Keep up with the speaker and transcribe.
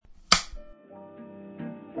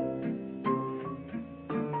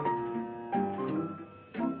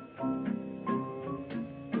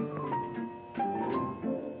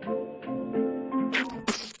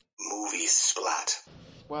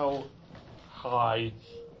Well, hi.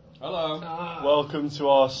 Hello. Welcome to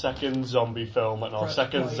our second zombie film and our Press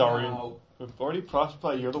second play zombie. now. We've already pressed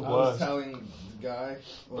play. You're the I was worst. telling the guy.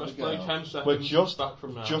 Let's play 10 seconds. We're just back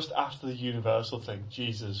from now. just after the Universal thing.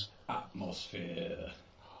 Jesus. Atmosphere.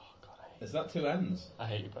 Oh, God, Is that two N's? I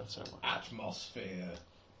hate you both so much. Atmosphere.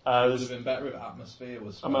 It would have been better if atmosphere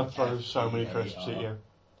was. I'm gonna throw so many crisps at you.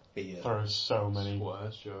 Fear. Throw so many.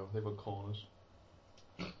 Squares, Joe. They've got corners.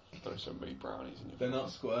 Throw so many brownies in your They're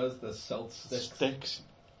not squares. They're salt sticks. sticks.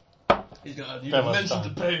 He's gonna use Philistine. mentioned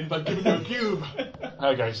the pain by giving you a cube.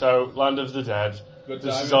 Okay, so Land of the Dead. Good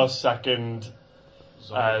This is timing. our second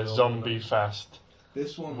zombie fest.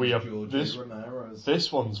 This one We was have- George this- Romero's.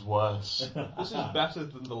 This one's worse. This is better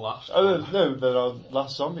than the last Oh one. no, than our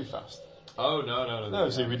last zombie fest. Oh, no. No,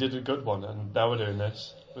 see, we did a good one, and now we're doing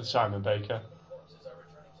this with Simon Baker.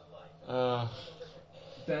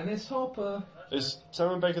 Dennis Hopper. Is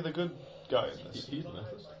Simon Baker the good guy in this? He's the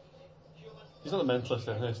mentalist. He's not the mentalist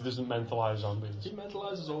in this. He doesn't mentalise zombies. He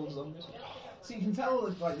mentalises all the zombies. So you can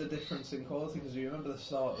tell like the difference in quality because you remember the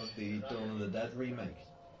start of the Dawn of the Dead remake.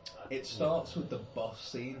 It starts with the bus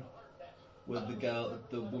scene, with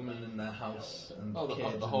the woman in their house and Oh, the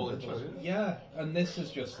kids. whole and intro, Yeah, and this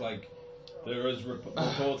is just like there is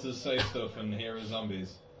reporters say stuff and here are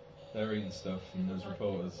zombies. They're eating stuff and there's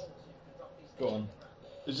reporters. Go on.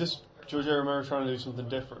 Is this George A. Romero trying to do something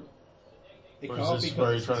different? It Or is can't this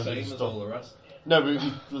where because he's it's the trying to do same as stuff? all the rest. No,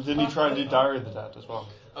 but didn't he try and do Diary of the Dead as well?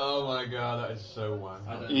 Oh my god, that is so wank.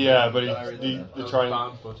 I don't Yeah, know. but Diary of the Dead. they're trying.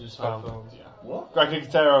 Found footage type Found, film. yeah. What? Greg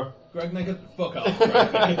Nicotero. Greg Nicotero? Fuck off,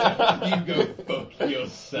 Greg Nicotero. You go fuck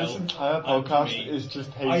yourself. This entire and podcast me. is just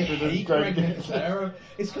I hatred hate of Greg Greg Nicotero.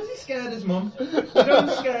 It's because he scared his mum. You don't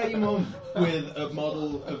scare your mum with a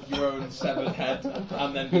model of your own severed head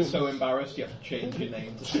and then be so embarrassed you have to change your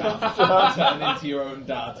name to Sam and turn into your own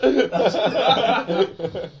dad.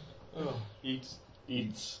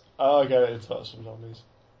 Eats. Oh, I get it. It's about some zombies.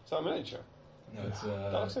 Is that a miniature? No, it's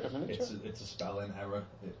That looks like a miniature. it's a spelling error.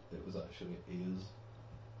 It was actually ears.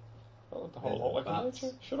 Oh, the whole lot like a Bats.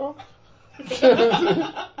 miniature. Shut up.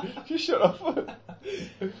 Just shut up.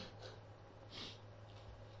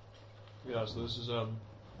 Yeah, so this is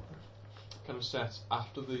kind of set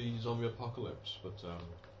after the zombie apocalypse, but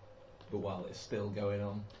But while it's still going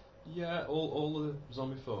on. yeah, all the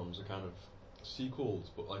zombie films are kind of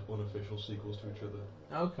sequels, but like unofficial sequels to each other.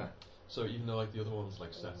 Okay. So even though like the other ones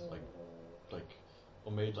like set like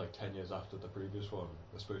or made like 10 years after the previous one,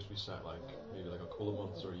 they're supposed to be set like maybe like a couple of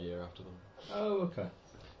months or a year after them. Oh, okay.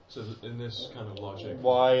 So in this kind of logic,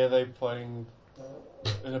 Why are they playing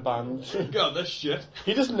in a band? God, that's shit.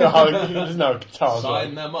 He doesn't know how. He doesn't know how guitars Sign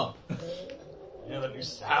work. them up. Yeah, that new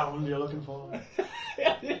sound you're looking for.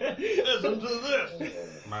 Listen to this.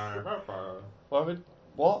 Why would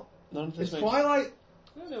what? None of this It's makes. Twilight.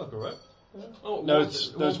 Yeah, they look alright. Oh, No,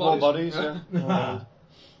 there's more bodies. Yeah. More bodies.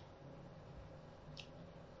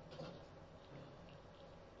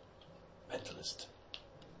 Mentalist. Do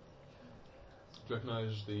you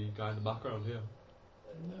recognise the guy in the background here?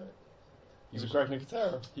 He's a Greg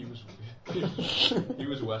Nicotero. He was he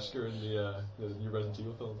was Wesker in the new Resident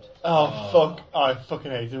Evil films. Oh fuck! I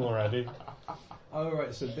fucking hate him already. Oh,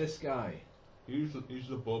 right, so this guy. He's the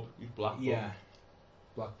bub. He's Black Bub. Yeah.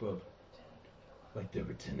 Black Bub. Like they're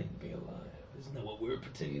pretending to be alive. Isn't that what we were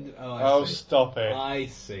pretending to... Oh, I Oh, see. stop it! I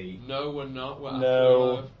see. No, we're not. We're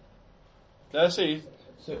No. after Let's see.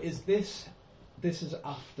 So is this... This is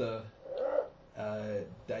after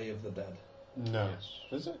Day of the Dead. No. Yes.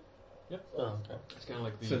 Is it? Yep. Oh, okay. It's kind of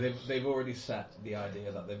like the. So they've already set the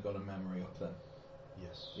idea that they've got a memory up there.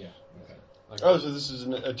 Yes. Yeah, okay. Like, Oh, so this is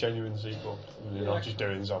a genuine sequel. And you're Yeah. not just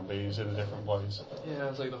doing zombies in a different place. yeah,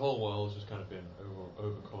 it's like the whole world's just kind of been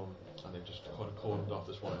overcome, and they've just kind of cordoned off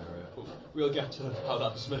this one area. But we'll get to how that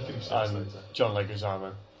doesn't make any sense And later. John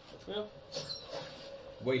Leguizamo. Yeah.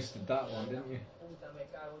 Wasted that one, didn't you?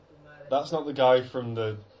 That's not the guy from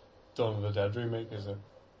the Dawn of the Dead remake, is it?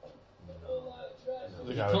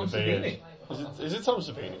 The guy Tom with the beard. Savini. Is it Tom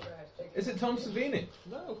Savini? Is it Tom Savini?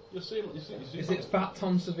 No, you see. Is it Fat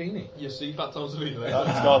Tom Savini? You see Fat Tom Savini later.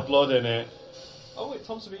 That's got blood in it. Oh wait,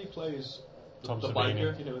 Tom Savini plays Tom the Savini.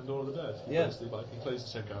 biker, you know, in Dawn of the Dead. He Yeah. plays the biker. He plays the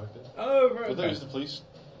same character. Oh, I right. thought he Okay. was the police.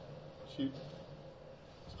 Shoot.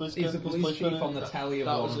 He's the police chief on the tally of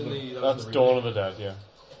That one was of in them. the. That That's was in the Dawn remake. of the Dead,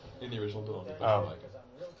 yeah. In the original Dawn. He plays Oh. the biker.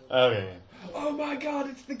 Oh, yeah. Oh my god,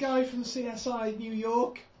 it's the guy from CSI New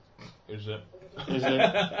York. Is it? Is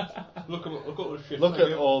it? Look at all the shit. Look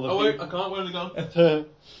at all the Oh wait, people- I can't. Where have they gone?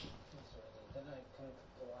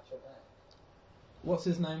 What's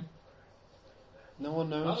his name? No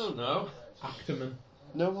one I knows. don't know. Ackerman.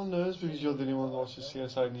 No one knows because you're the only one that watches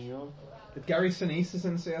CSI New York. Gary Sinise is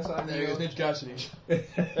in CSI New His York. name's Gary Sinise. There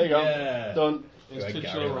you go. Yeah. Done. His Good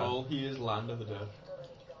titular Gary, role, he is Land of the Dead.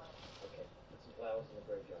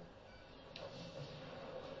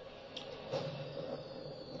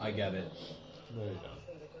 I get it. There you go.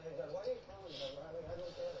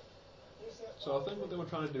 So I think what they were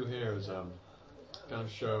trying to do here is kind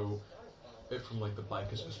of show it from like the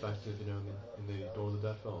biker's perspective, you know, in the Dawn of the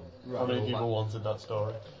Dead film. How many people wanted that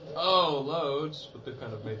story? Oh, loads, but they've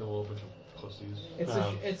kind of made them all a bunch of pussies.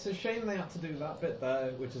 It's a shame they had to do that bit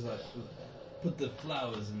there, which is like put the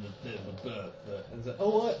flowers in the bit of a birth. And it's like,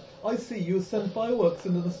 oh, I see. You send fireworks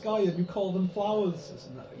into the sky and you call them flowers.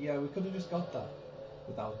 Yeah, we could have just got that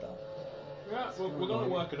without that. Yeah, we're going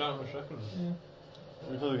to work it out in a second. Yeah.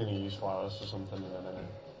 We're probably going to use flowers for something in a minute.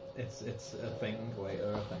 It's a thing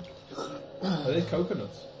later, I think. Are they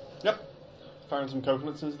coconuts? Yep. Firing some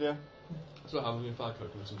coconuts into the air. So having been fired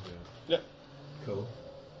coconuts into the air. Yep. Cool.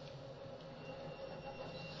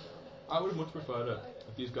 I would have much preferred it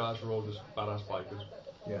if these guys were all just badass bikers.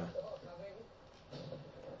 Yeah.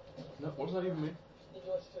 No, what does that even mean?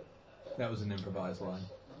 That was an improvised line.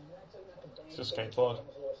 It's just skateboard.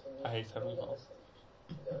 I hate heavy balls.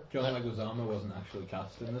 John Leguizamo wasn't actually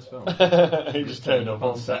cast in this film. He just turned up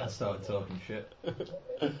on set. and started talking shit.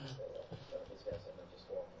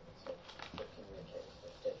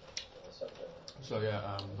 So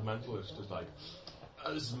yeah, the mentalist is like,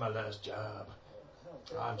 this is my last job.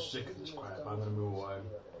 I'm sick of this crap. I'm going to move away.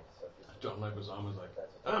 John Leguizamo's like,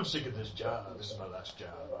 I'm sick of this job. This is my last job.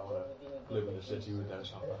 I want to live in the city with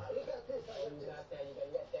Dennis Hopper.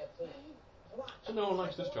 So no one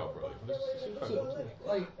likes this job, really. It's incredible, isn't it?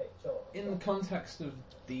 Like, in the context of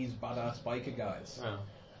these badass biker guys, Yeah.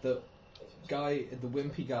 the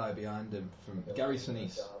wimpy guy behind him from Gary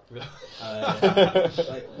Sinise, like,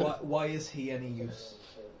 why is he any use?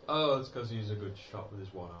 Oh, it's because he's a good shot with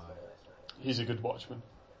his one eye. He's a good watchman.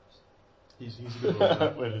 He's a good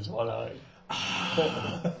runner. With his one eye.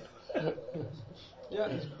 Yeah,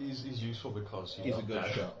 he's useful because he's He's a not good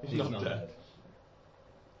dead. shot. He's not dead.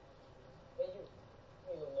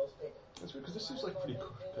 It's because this seems like a pretty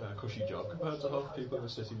cushy job compared to half the people in the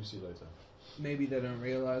city we see later. Maybe they don't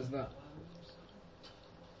realise that.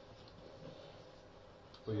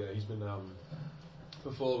 But yeah, he's been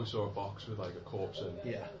before we saw a box with like a corpse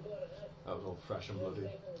in. Yeah. That was all fresh and bloody.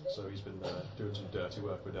 So he's been doing some dirty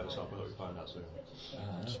work with Dennis Hopper that we find out soon.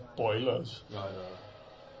 Spoilers. I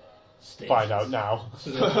know. Find out now.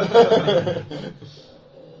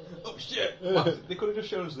 Oh shit! What? They could have just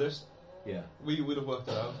shown us this. Yeah. We would have worked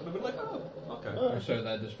it out. And I've been like, oh, okay. So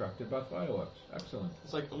they're distracted by fireworks. Excellent.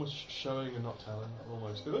 It's like almost showing and not telling.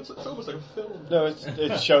 Almost. It's almost like a film. No,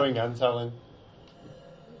 it's showing and telling.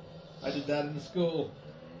 I did that in school.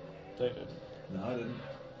 They did. No, I didn't.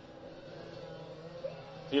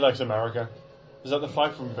 He likes America. Is that the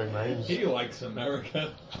fight from Big Range? He likes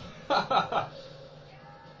America.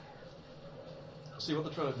 See, what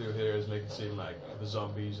they're trying to do here is make it seem like the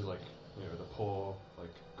zombies are like, you know, the poor, like,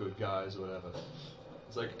 good guys or whatever.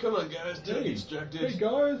 It's like, come on guys, don't get distracted. Hey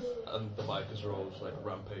guys! And the bikers are all just like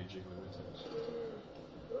rampaging lunatics.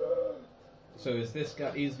 So is this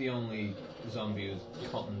guy, he's the only zombie who's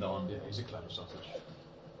cottoned on. Yeah, he's a clever sausage.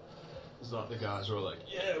 It's not the guys who are like,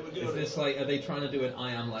 yeah, we're good. Is this like, are they trying to do an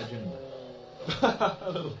I Am Legend? A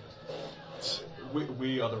little.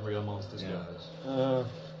 We are the real monsters, Yeah. guys.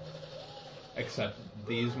 Except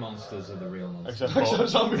these monsters are the real monsters. Except Bob.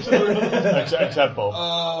 Zombies are the real monsters. Except Bob.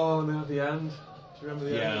 Oh, now the end. Do you remember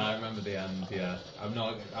the end? Yeah, I remember the end, yeah. I I've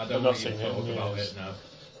don't not want you seen to it talk in about years. it now.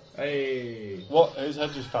 Hey! What? His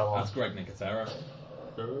head just fell That's off. Greg Nicotero.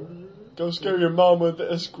 Go scare your mom with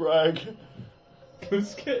this, Greg. Go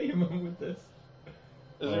scare your mum with this.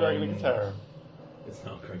 Is it Greg Nicotero? It's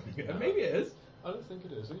not Greg Nicotero. Maybe it is. I don't think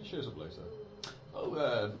it is. I think he shows up later.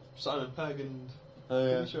 Oh, Simon Pegg and... Oh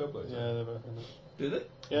yeah. Did he show up later? Yeah, they're both in it. Do they?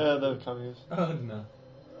 Yeah, they're cameos. Oh no.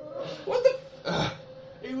 What the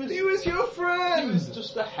He was your friend! He was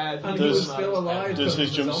just a head. And He he Does- was still alive. Does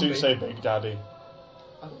his because of the jumpsuit say Big Daddy?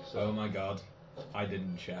 I think so. Oh my god. I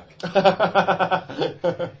didn't check.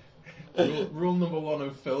 Rule number one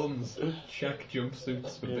of films: check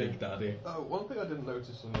jumpsuits for Yeah. Big Daddy. Oh, one thing I didn't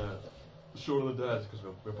notice in Shaun of the Dead, because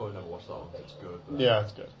we'll probably never watch that one, it's good. But, Yeah,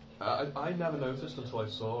 it's good. I never noticed until I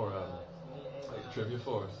saw like the trivia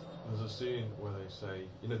for it. There's a scene where they say,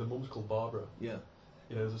 you know, the mum's called Barbara. Yeah.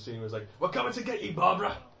 You know, there's a scene where it's like, we're coming to get you,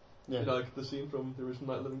 Barbara! Yeah. You know, like the scene from the original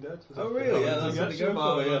Night of the Living Dead. It's Oh like, really? "We're Yeah, coming that's to what get they you, go for.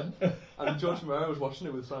 Barbara." Yeah. And George Romero was watching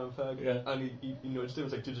it with Simon Pegg, Yeah. and he nudged him and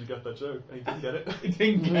was like, did you get that joke? And he didn't get it. He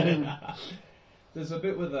didn't get it. There's a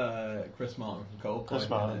bit with Chris Martin from Coldplay. Chris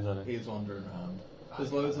Martin's in it. He's wandering around.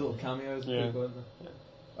 There's loads of little cameos of Yeah. people in there.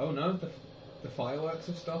 Oh no, the fireworks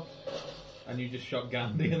have stopped. And you just shot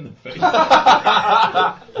Gandhi in the face.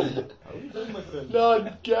 How are you doing, my friend?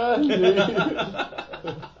 Not Gandhi.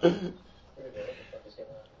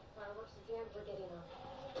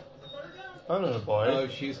 I don't know, boy. Oh,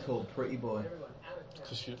 she's called Pretty Boy.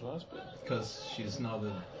 Because she's lesbian. Because she's not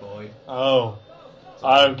a boy. Oh.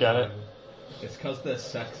 I don't get it. It's because they're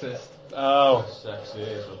sexist. Oh. Sexy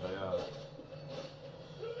is what they are.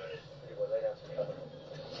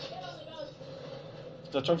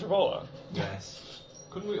 Is that John Travolta? Yes.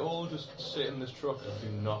 Couldn't we all just sit in this truck and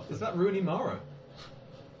do nothing? Is that Rooney Mara?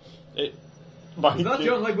 It might Is that be.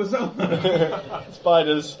 John Leguizamo?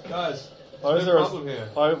 Spiders. Guys, Why is there's there no a... problem here.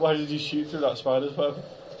 Why did you shoot through that spider's web?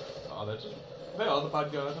 Oh, they are the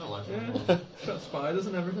bad guys, I don't like them. Shot spiders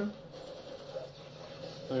and everything.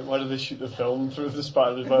 I mean, why did they shoot the film through the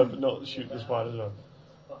spider's web but not shoot the spider's web?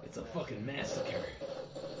 It's a fucking massacre.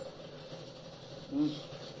 Mm.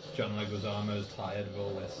 John Leguizamo's tired of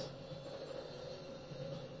all this.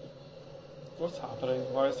 What's happening?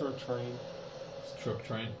 Why is there a train? It's a truck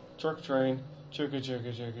train. Truck train. Chugga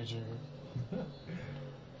chugga chugga chugga.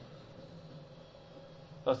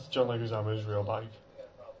 That's John Leguizamo's real bike.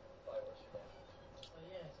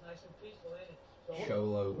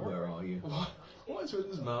 Sholo, where are you? What is with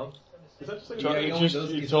his mouth? Is that just like Yeah, he only does-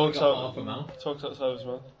 he he's only talks got out, half a mouth. talks outside his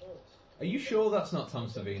mouth. Are you sure that's not Tom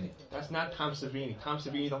Savini? That's not Tom Savini. Tom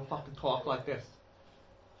Savini don't fucking talk like this.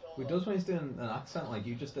 He does when he's doing an accent like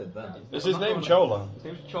you just did then. Is his name Cholo? His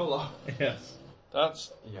name's Cholo. Yes.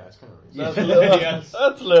 That's Yeah, it's kind of racist. that's, a little, Yes.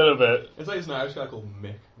 that's a little bit. It's like this Irish guy called Mick,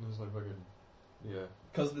 and there's like fucking... Yeah.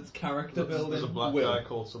 Because it's character There's building. a black Will. guy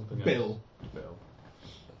called something else. Bill. Bill.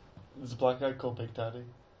 There's a black guy called Big Daddy.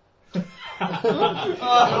 It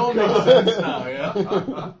all makes sense now,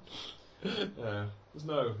 yeah. Yeah. There's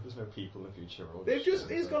no people in the future. They've just,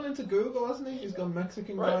 he's gone into Google, hasn't he? He's gone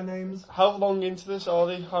Mexican guy Right. names. How long into this are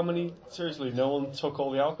they? How many? Seriously, no one took all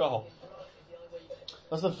the alcohol.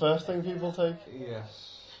 That's the first thing people take.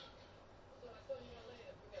 Yes.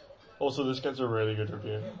 Also, this gets a really good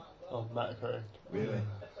review on Metacritic. Really?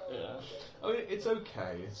 Yeah. I mean, it's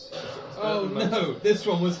okay. It's Oh better than no, this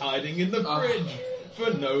one was hiding in the Ah. fridge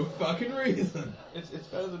for no fucking reason. It's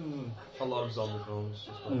better than a lot of zombie films.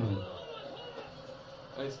 Just Mm.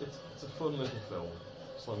 And it's a fun little film.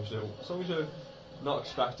 As long as you're not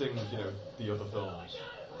expecting, the other films.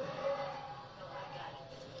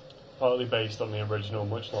 Partly based on the original,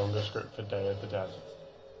 much longer script for Day of the Dead.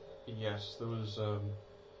 Yes, there was.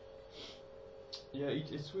 Yeah,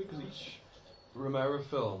 it's weird because each Romero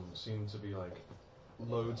film seemed to be like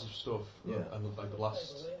loads of stuff. Yeah. And like the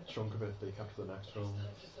last chunk of it, they kept for the next film.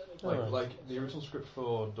 Alright. Like the original script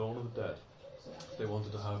for Dawn of the Dead, they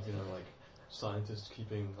wanted to have like scientists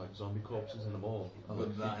keeping like zombie corpses in the mall. And, But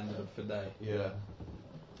like, that ended up for day. yeah.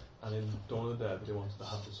 And in Dawn of the Dead, they wanted to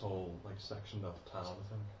have this whole like section of town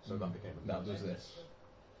thing. So that became a That thing. was this.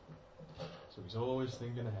 So he's always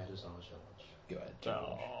thinking ahead as our judge. Go ahead, George.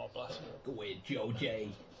 Oh, bless him. Go ahead, Joe J.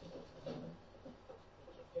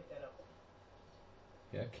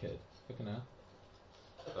 Yeah, kid. Fucking hell.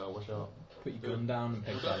 Watch out. Put your gun down and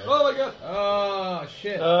pick that up. Oh my god! Oh,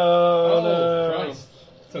 shit. Oh, no. Christ.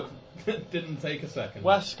 Didn't take a second.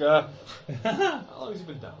 Wesker. How long has he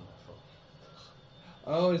been down there for?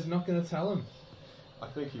 Oh, he's not going to tell him. I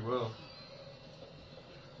think he will.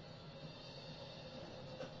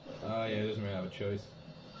 Oh, yeah, he doesn't really have a choice.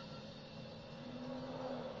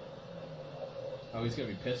 Oh, he's going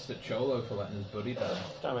to be pissed at Cholo for letting his buddy die.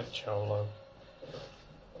 Damn it, Cholo.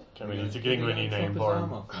 Okay, we Yeah, need to think of a new chop name his for arm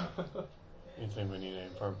him. off now. We need to think of a new name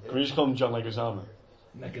for him. Can we just call him John Leguizamo?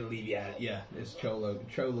 I'm not going to leave you out. Yeah, it's Cholo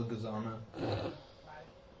Gazano.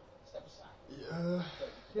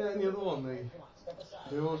 Yeah, and the other one,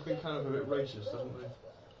 they've always been kind of a bit racist, haven't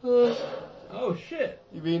they? Oh, shit.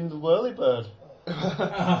 You mean the whirly bird?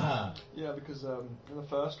 Yeah, because in the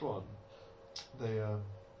first one, they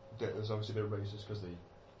it was obviously a bit racist because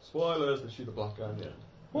spoilers, they shoot the black guy in the end.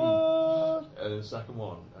 What? And in the second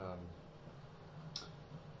one,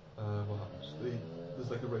 what happens? There's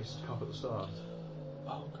like a racist cop at the start.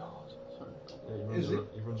 Oh god. Sorry. Yeah, Is it?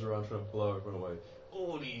 he runs around trying to blow everyone away.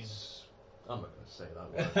 All these... I'm not going to say that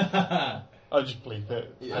word. I'll just bleep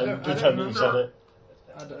it Yeah, I and don't pretend you remember. said it.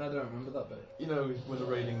 I don't remember that bit. You know, when they're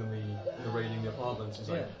raiding the apartments, he's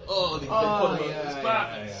like, Yeah. oh, they Oh, put yeah, these yeah,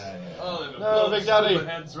 bastards. yeah, yeah. Oh, they've No, blown Big Daddy. their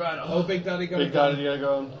heads right off. Oh, Big Daddy got Big it done. Daddy, I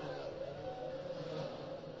go on.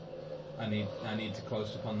 I need to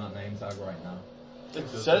close up on that name tag right now.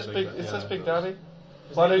 It does says say Big. Big- It yeah, says it Big does. Daddy.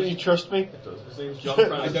 Why don't you trust me? It does. His name's John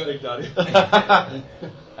Francis don't- Big Daddy.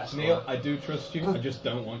 Escort. Neil, I do trust you. I just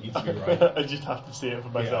don't want you to be right. I just have to see it for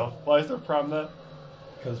myself. Why is there a pram there?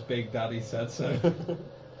 Because Big Daddy said so.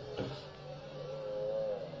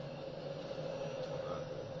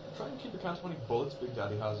 Try and keep account of how many bullets Big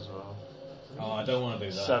Daddy has as well. Oh, I don't want to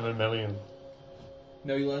do that. 7 million.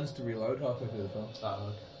 No, he learns to reload halfway through the film.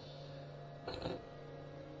 Okay.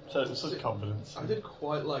 So it's just confidence. I did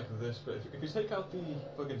quite like this, but if you take out the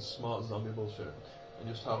fucking smart zombie bullshit and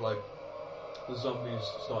just have like the zombies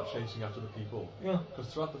start chasing after the people, Yeah.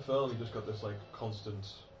 because throughout the film you just got this like constant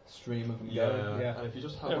Stream of them yeah, going. Yeah. and if you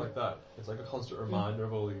just have Yeah. like that, it's like a constant reminder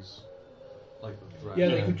of all these like threats. Yeah,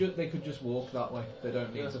 Yeah. they could just walk that way. They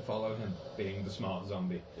don't need Yeah. to follow him being the smart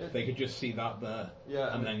zombie. Yeah. They could just see that there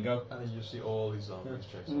Yeah, and then go. and then you see all these zombies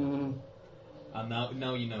chasing. And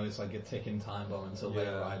now you know it's like a ticking time bomb until they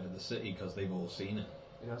Yeah. arrive at the city because they've all seen it.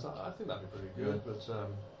 Yeah, so I think that'd be pretty good, but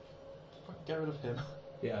fucking get rid of him.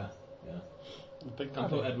 Yeah. Big And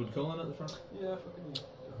put Daddy. Edward Cullen at the front. Yeah, fucking.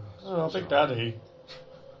 Oh, Big Daddy.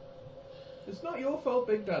 It's not your fault,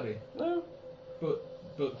 Big Daddy. No. But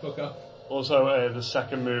fuck off. Also, the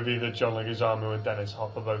second movie that John Leguizamo and Dennis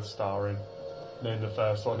Hopper both star in. In the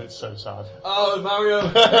first one, it's so sad. Oh, Mario!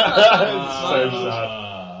 It's so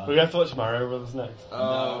sad. We have to watch Mario Brothers next.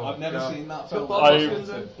 No, I've never seen that It's got film. Bob I- Hoskins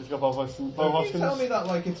in. It's got Bob Hoskins. Bob Don't you tell me Hoskins. that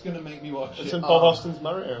like it's gonna make me watch It's it. in Bob Hoskins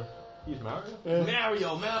Mario. He's Mario? Yeah.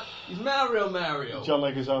 He's Mario! John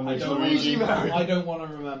Leguizamo I is don't, Luigi. Mario. I don't want to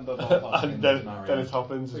remember Bob Hoskins And as Mario. Dennis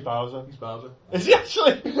Hopkins is Bowser. He's Bowser. Is he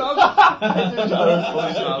actually?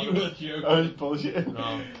 I You were joking. was bullshitting.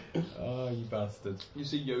 No. Oh, you bastard. You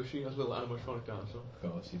see Yoshi as a little animatronic dancer. Of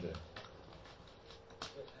course you do.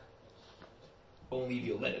 Only if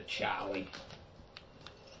you let it, Charlie.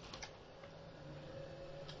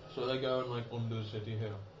 So they're going like under the city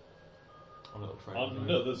here. On a little train.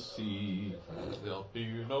 Under the sea. There'll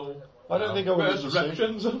be no. Why don't they go under the sea?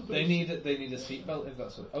 resurrections of They need a seatbelt if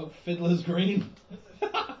that's what. Oh, Fiddler's Green.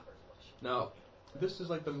 Now, this is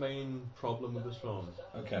like the main problem with this film.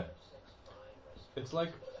 Okay. It's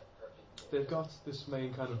like they've got this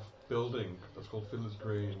main kind of building that's called Fiddler's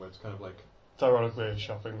Green, where it's kind of like It's ironically a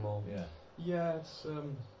shopping mall. yeah, it's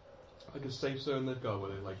like a safe zone they've got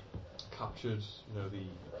where they like captured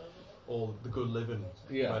all the good living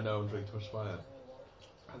Yeah. I know and drink to aspire.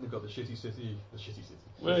 And they've got the shitty city.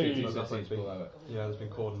 Wait. That's like Cities been, below it. yeah, it's been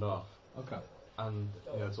cordoned off, Okay. and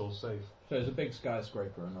yeah, it's all safe. So there's a big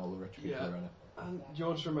skyscraper and all the rich people Yeah. are in it. And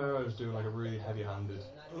George Romero is doing like a really heavy-handed,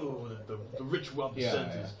 the rich 1%.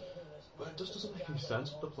 Yeah. But it just doesn't make any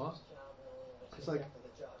sense with the plot. It's like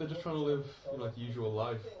they're just trying to live like usual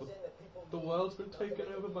life, but the world's been taken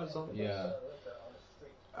over by zombies. Yeah.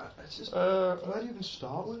 It's just Uh, where do you even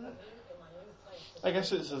start with it? I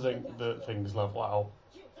guess it's the thing that things level out,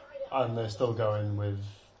 and they're still going with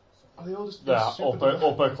Are they all just that super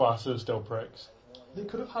upper class are still pricks. They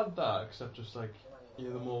could have had that, except just like the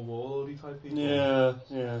more warlordy type people. Yeah.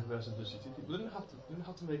 Versus the city people. They didn't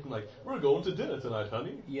have to make them like, we're going to dinner tonight,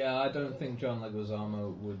 honey. Yeah, I don't think John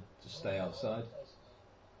Leguizamo would just stay outside.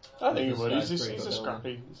 I think he The would. He's a skyscraper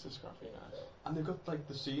scrappy guy. And they've got like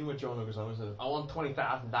the scene where John Leguizamo says, "I want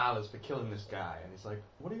 $20,000 for killing this guy," and he's like,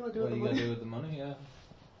 "What are you gonna do What with are the you money?" gonna do with the money? Yeah.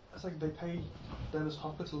 It's like they pay Dennis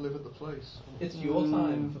Hopper to live at the place. It's your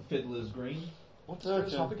time for Fiddler's Green. What does Dennis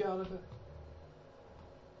Okay. Hopper get out of it?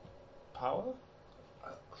 Power?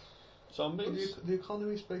 But Zombies? the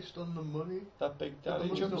economy's based on the money. That Big Yeah, Daddy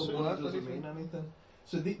the jumps money's in. not worth doesn't anything. mean anything.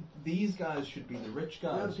 So these guys should be the rich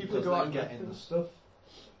guys Yeah, the people who because go out they're and get getting the things. stuff.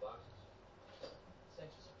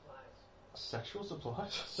 Sexual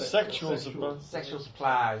supplies. Sexual supplies. Sexual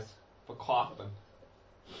supplies for Kaufman.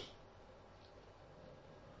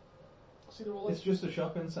 See, they're all like, It's just a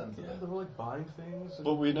shopping centre. yeah, they're all like buying things. And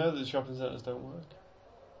But we know that shopping centres don't work.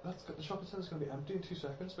 the shopping centre's going to be empty in 2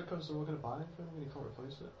 seconds because they're all going to buy anything and you can't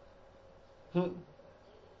replace it.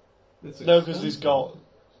 It's No, because he's expensive. got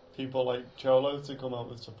people like Cholo to come out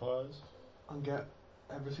with supplies. And get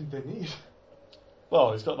everything they need.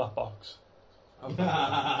 Well, he's got that box.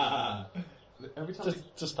 Every time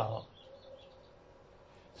Just to start.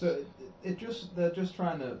 So they're just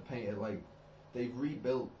trying to paint it like they've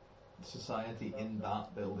rebuilt society in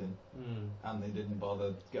that building, and they didn't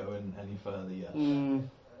bother going any further yet. I mean,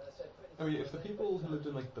 if the people who lived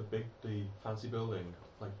in like the fancy building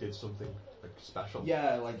like did something like special.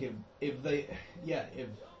 Yeah, like if they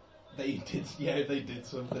did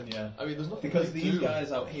something, yeah. I mean, there's nothing Because they these do.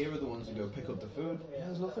 guys out here are the ones who go pick up the food. Yeah,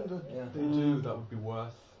 there's nothing that Yeah. they do that would be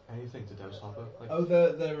worth anything to Dennis Hopper. Like, Oh,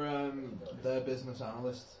 they're business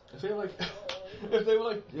analysts. if they were like, if they were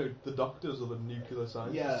like, the doctors or the nuclear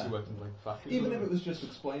scientists Yeah. who worked in like factories. Even or if it whatever. was just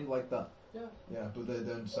explained like that. Yeah. Yeah, but they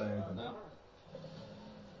don't say anything. No.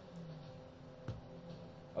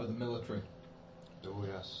 Oh, the military. Oh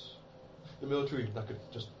yes, the military that could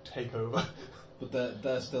just take over. But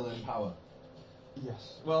they're still in power.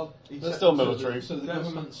 Yes. Well, They're still military. So the Dennis-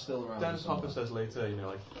 government's still around. Dennis somewhere. Hopper says later, you know,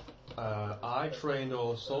 like, I trained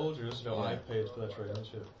all the soldiers, I paid for their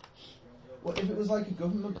traineeship. Well, if it was like a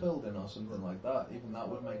government building or something like that, even that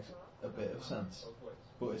would make a bit of sense.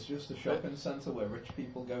 But it's just a shopping centre where rich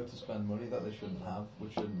people go to spend money that they shouldn't have,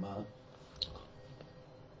 which shouldn't matter.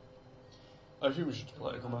 I think we should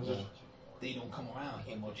play a message. They don't come around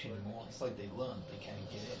here much anymore. It's like they learned they can't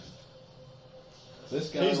get in. This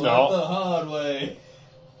guy He's learned not. the hard way.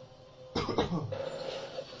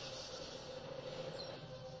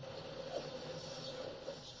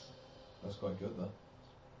 That's quite good, though.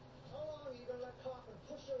 How long are you gonna let Kaufman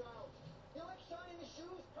push you around? You like shining his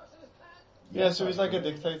shoes, pressing his pants? Yeah, so he's like a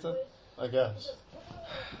dictator, I guess.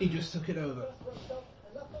 He just took it over.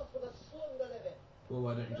 Enough else for the slum to live in. Well,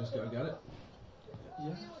 why don't you just go get it? All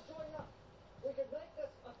you is doing nothing. We could make this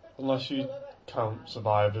a fit Unless you count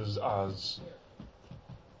survivors as,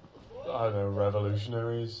 I don't know,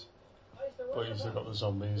 revolutionaries. But you've still got the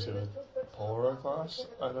zombies who are poorer class.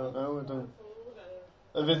 I don't know. I don't.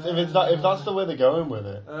 If that's the way they're going with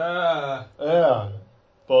it, yeah.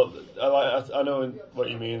 But I know what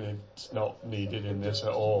you mean. It's not needed in this at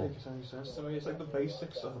all. It doesn't make any sense to me. It's like the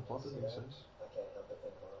basics of the plot doesn't make sense.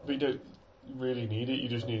 But you don't really need it. You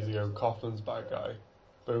just need to go Kaufman's bad guy.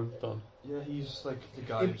 Boom, done. Yeah, he's like the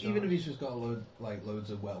guy. in Even charge. if he's just got loads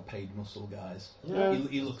of well-paid muscle guys, Yeah.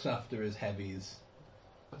 he looks after his heavies.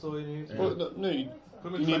 That's all you need. Yeah. Well, no, you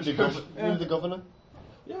Put him in need the trench gov- coat. you need the governor.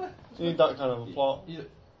 Yeah. You need that kind of a plot. Yeah.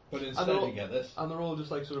 But And instead they're all- you get this. And they're all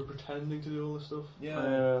just like sort of pretending to do all this stuff.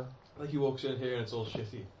 Yeah. Like he walks in here and it's all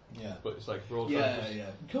shitty, Yeah. but it's like we're all trying Yeah, to yeah.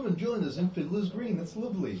 Come and join us in Fiddler's Green, it's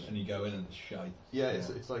lovely. And you go in and it's shite. Yeah,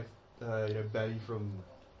 it's like you know, Betty from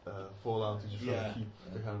Fallout who's just trying Yeah. to keep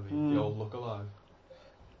the kind of Mm. the old look alive.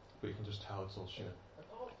 But you can just tell it's all shit.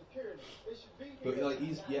 But like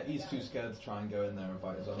he's too scared to try and go in there and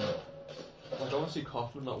fight his own. Like I want to see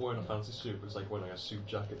Kaufman not wearing a fancy suit, but it's like wearing like a suit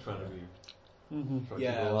jacket trying to be Mm-hmm. trying to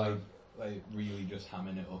Yeah, be alive. like really just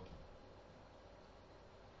hamming it up.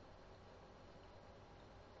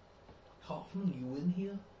 Kaufman, you in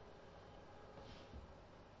here?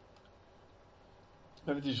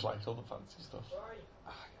 Maybe they just liked all the fancy stuff.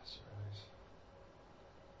 I guess you're right.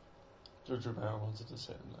 George Romero wanted to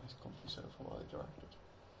sit in a nice comfy sofa while he directed.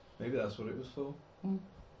 Maybe that's what it was for.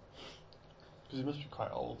 Because he must be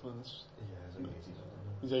quite old when this. Yeah, he's like 80s or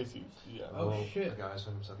something. He's 80, yeah. Oh, Well, shit. The guy's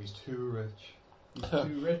found himself, he's too rich. He's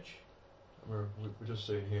too rich. We're just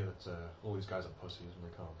saying here that all these guys are pussies and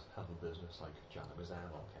they can't handle business like Janet Mazzan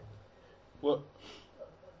or King. What?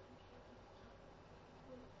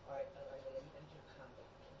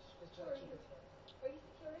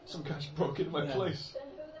 Some guys broke into my Yeah. place.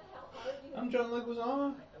 I'm John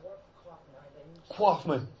Leguizamo.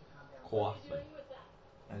 Quaffman. Quaffman.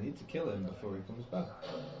 I need to kill him before he comes back.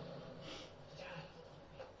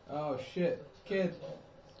 Oh shit, kid.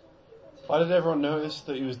 Why did everyone notice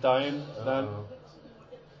that he was dying then? Uh-oh.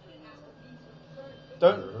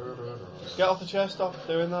 Don't get off the chair, stop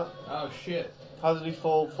doing that. Oh shit. How did he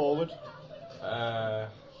fall forward? Magic.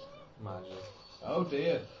 Oh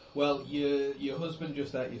dear. Well, your husband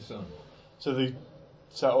just ate your son. So they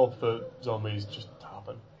set up that zombies just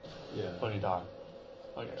happen Yeah. when you die.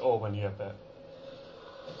 Okay, or when you get bit.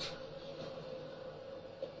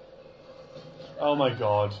 Oh my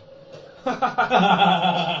god.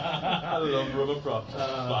 I love rubber props.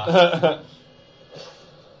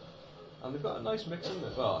 And they've got a nice mix in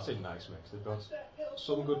there. Well, I say nice mix. They've got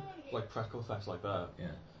some good like practical effects like that, Yeah.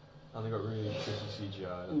 and they've got really shitty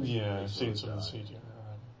CGI. and Yeah, really I've seen sort some of of the CGI.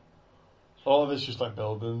 A lot of it's just like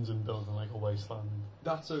buildings and building like a wasteland,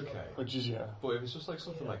 That's okay. which is, yeah. But if it's just like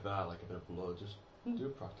something like that, like a bit of blood, just do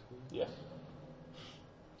it practically. Yeah.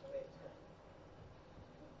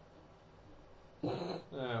 Yeah,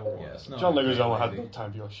 well, Yeah, it's not John okay, Leguizamo had really. no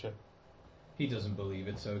time for your shit. He doesn't believe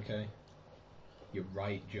it's okay. You're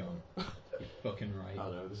right, John. You're fucking I right.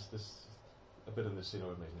 don't know. This a bit in this scene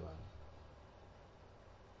would make me laugh.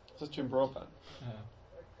 Is that Jim Broadbent?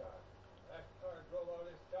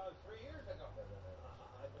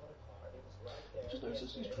 Just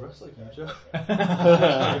noticed he's dressed like you, Joe. Like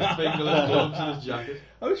a finger and gloves in his jacket.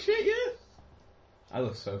 Oh shit, yeah. I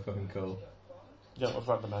look so fucking cool. You don't look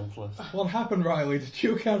like the mentalist. What happened, Riley? Did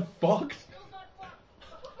you get fucked?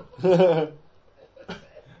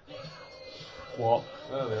 What?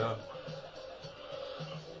 There they are.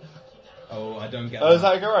 Oh, I don't get Oh, is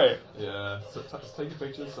that great? Yeah. So take a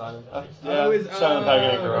picture and sign him. Yeah, Oh, is- Simon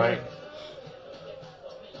Pegg, oh, right?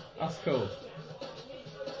 That's cool.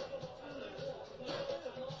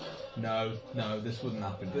 No, this wouldn't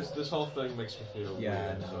happen. This whole thing makes me feel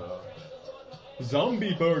Yeah, weird. no.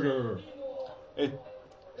 Zombie burger.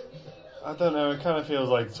 I don't know, it kind of feels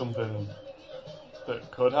like something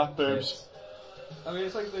that could have boobs. I mean,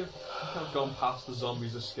 it's like they've kind of gone past the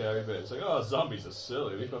zombies are scary bit. It's like, oh, zombies are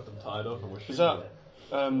silly. We've got them tied up and we're shooting Is that,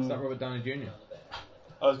 them. Is that Robert Downey Jr.?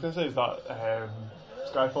 I was going to say, is that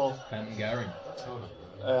Skyfall? Herman Goering. Oh,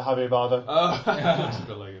 no. Javier Bardem. Oh, it looks a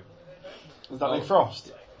bit like it. Is that Nick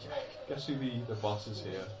Frost? Guess who the boss is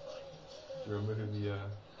here? Do you remember who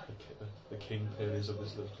the kingpin is of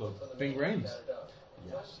this little club? Ving Rhames.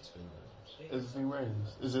 Yes, it's Ving Rhames. Is it Ving Rhames?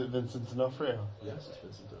 Is it Vincent D'Onofrio? Yes, it's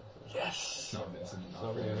Vincent D'Onofrio. Yes! Not Vincent. It's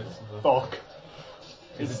not really Vincent D'Onofrio. Fuck.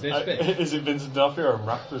 Is it this bit? Is it Vincent D'Onofrio and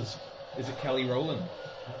Raptors? Is it Kelly Rowland?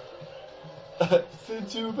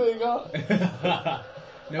 Too big up.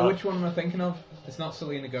 No, which one am I thinking of? It's not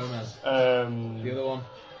Selena Gomez. The other one.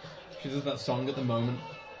 She does that song at the moment.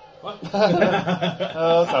 What?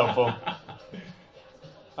 Oh, that's helpful.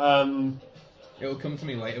 It'll come to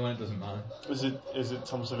me later when it doesn't matter. Is it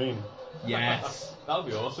Tom Savini? Yes. That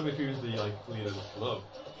would be awesome if he was the leader of the club.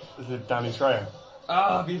 Is it Danny Trejo?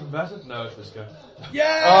 Ah, even better. No, it's this guy.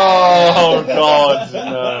 Yeah! Oh God, It's a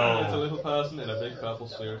no! little person in a big purple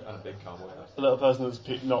suit and a big cowboy hat. A little person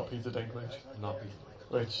that's not Peter Dinklage, Not Peter.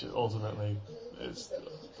 which ultimately is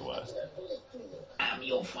the worst. I'm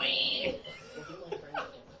your friend.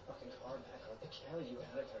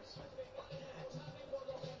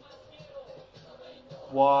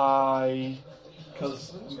 Why?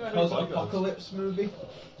 Because Yeah, bodyguards. Apocalypse movie.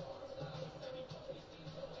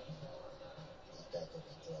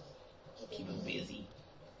 Keep him busy.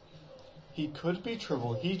 He could be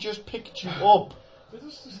trouble. He just picked you up. They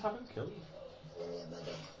just haven't killed him.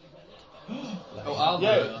 Oh, I'll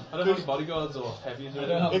Yeah, do it. I don't have any bodyguards or heavies or I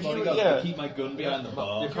don't have If a you- bodyguard yeah. to keep my gun behind the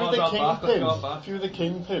bar. If you were if you were the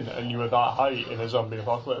kingpin and you were that height in a zombie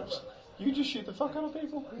apocalypse, you just shoot the fuck out of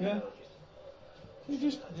people. Yeah. You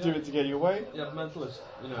just do it to get your way. Yeah, mentalist.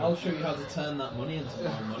 You know. I'll show you how to turn that money into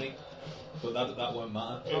more money. But that won't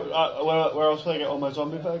matter. Where else will I get all my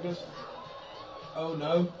zombie burgers? Oh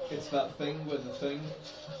no, it's that thing with the thing.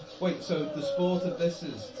 Wait, so the sport of this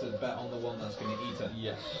is to bet on the one that's going to eat it?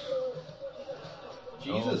 Yes.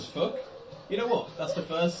 Jesus fuck. You know what? That's the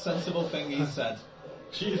first sensible thing he said.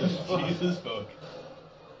 Jesus. Jesus fuck.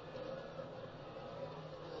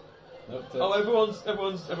 Nope, Oh, everyone's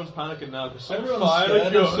panicking now because someone's everyone's fired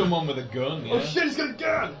scared a of gun. someone with a gun, yeah. Oh shit, he's got a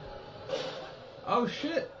gun! Oh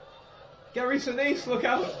shit! Gary Sinise, look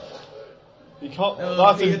out! You can't.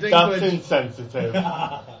 Oh, Peter That's Dinklage. insensitive.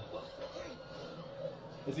 Has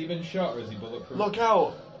he been shot or is he bulletproof? Look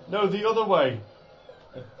out! No, the other way.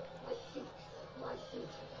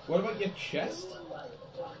 What about your chest?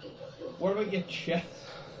 What about your chest?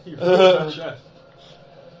 You broke my chest.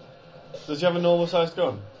 Does he have a normal sized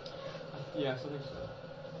gun? Yes, I think so.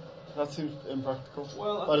 That seems impractical.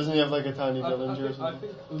 Well, Why doesn't he have like a tiny I Dillinger or think something?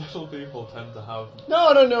 little people tend to have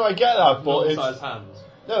No, I get that, but it's normal-sized hands.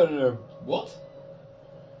 no. What?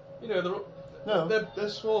 You know, No. they're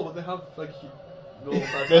small, but they have like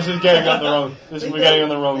normal-sized This hands. is getting on the wrong. We're getting on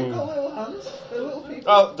the They've got wrong. little hands. They're little people.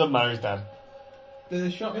 Oh, doesn't matter. He's dead. They're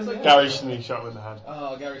shot in the head. Gary Sinise shot him in the head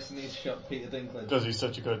Oh, Gary Sinise shot Peter Dinklage. because he's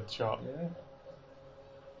such a good shot. Yeah.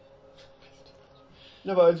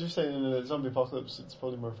 No, but I was just saying in a zombie apocalypse, it's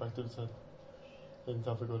probably more effective than to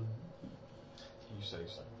have a gun. You say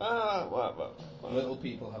so. Well. Little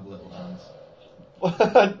people have little hands.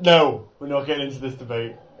 No, we're not getting into this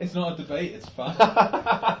debate. It's not a debate, it's fact.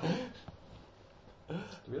 Do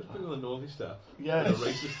we have to put on the naughty stuff? Yes. A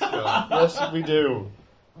racist joke. Yes, we do.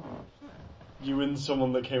 You and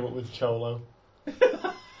someone that came up with Cholo.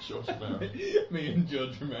 George Romero. Me and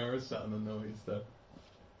George Romero sat on the naughty stuff.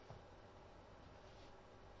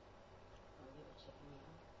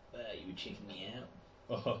 You were checking me out.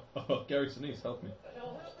 Oh, Gary Sinise, help me. What the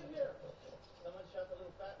hell happened here? Someone shot the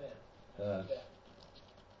little fat man.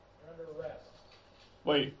 You're under arrest.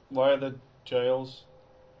 Wait, why are there jails?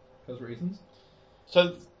 Those reasons?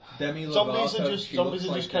 So Demi zombies Lovato, are just she zombies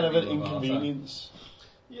looks are just like kind of an Demi Lovato. inconvenience.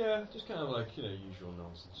 Yeah, just kind of like, usual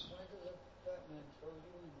nonsense. Why did the fat man throw you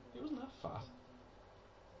in He wasn't that fat.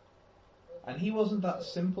 And he wasn't that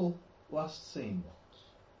simple last scene.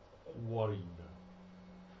 What are you doing?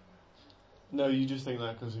 No, you just think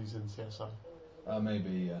that because he's in CSI. Maybe,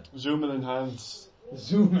 yeah. Zoom and enhance.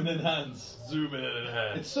 Zoom and enhance. Zoom in and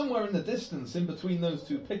ahead. It's somewhere in the distance, in between those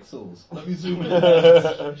two pixels. Let me zoom in.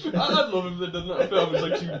 enhance. I'd love if they did that film. It's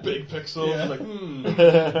like 2 big pixels.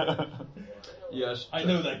 Yeah. Like, Yes. I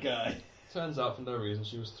know that guy. Turns out, for no reason,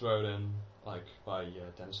 she was thrown in like by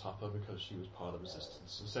Dennis Hopper because she was part of the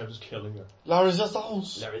resistance. Instead of just killing her. La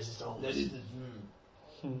Resistance! La resistance.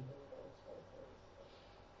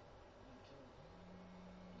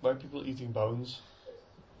 Why are people eating bones?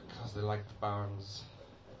 Because they like the Barnes.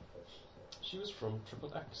 She was from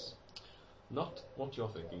Triple X. Not what you're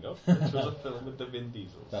thinking of. It was a film with the Vin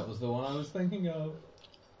Diesel. That was the one I was thinking of.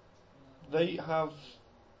 They have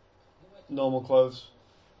normal clothes,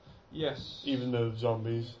 Yes. even though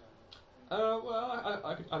zombies. Well,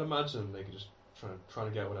 I'd imagine they could just try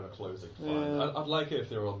to get whatever clothes they could find. Yeah. I'd like it if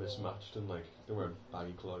they were all mismatched and like they weren't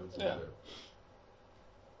baggy clothes. and Yeah. shit.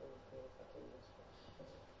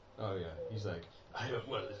 Oh yeah, he's like, I don't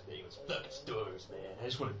want to listen to anyone's fucking stories, man. I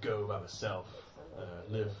just want to go by myself,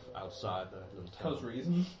 live outside the little town. Cause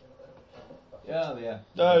reasons. Yeah.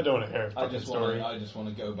 I don't want to hear a I fucking just story. want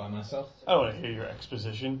to go by myself. I don't want to hear your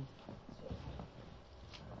exposition.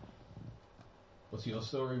 What's your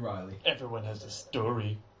story, Riley? Everyone has a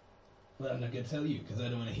story. Well, I'm not gonna tell you because I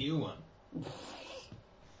don't want to hear one.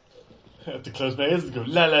 I have to close my ears and go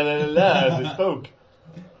la la la la la as I spoke.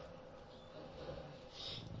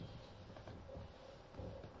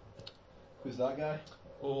 Who's that guy?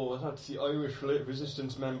 Oh, that's the Irish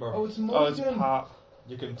resistance member. Oh, it's Oh, it's Morgan. Pat.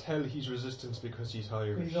 You can tell he's resistance because he's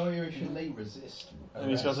Irish. He's Irish and they resist. And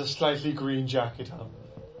he's got a slightly green jacket on.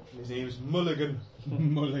 His name is Mulligan.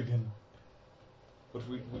 Mulligan. But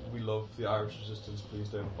we love the Irish resistance. Please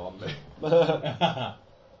don't bomb me.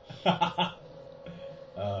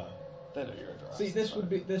 They know you're a dress. See, this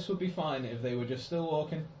would be fine if they were just still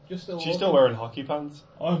walking. She's walking. still wearing hockey pants.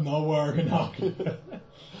 I'm not wearing hockey.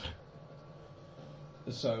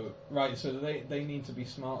 So they need to be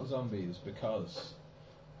smart zombies because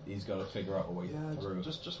he's got to figure out a way through.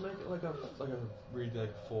 Just make it like a really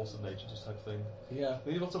like force of nature just type thing. Yeah.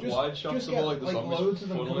 They need lots of Just- wide shots just of get all like the zombies loads of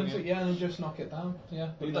them funneling coming to in. yeah, and just knock it down. Yeah,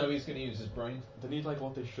 But even like- though he's going to use his brain. They need like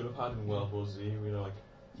what they should have had in World War Z. You know, like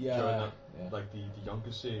during Yeah, that, yeah. like the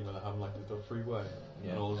Yonkers scene where they're having like the freeway Yeah.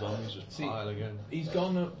 and all the zombies just See, piling in. He's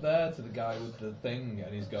gone up there to the guy with the thing,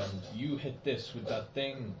 and he's gone, "You hit this with that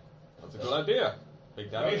thing. That's a good idea, Big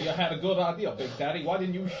Oh, Daddy. you had a good idea, Big Daddy. Why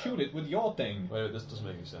didn't you shoot it with your thing?" Wait, this doesn't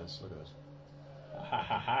make any sense. Look at this. Ha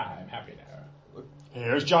ha ha! I'm happy now.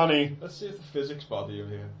 Here's Johnny. Let's see if the physics bother you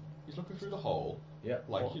here. He's looking through the hole, Yeah.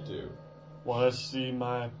 like you do. Wanna see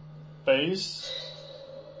my face?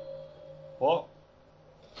 What?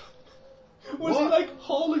 Was What? he like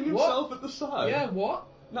holding himself at the side? Yeah. What?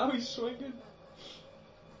 Now he's swinging.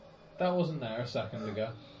 That wasn't there a second ago.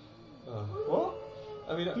 What?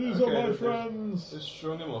 I mean, These okay, are my they've- friends. They've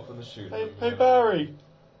strung him up and they're shooting Hey, him. hey Barry.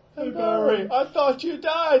 Hey Barry. I thought you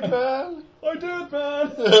died, man. I did,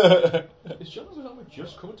 man. Is John Leguizamo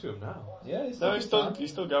just coming to him now? Yeah, he's No, he's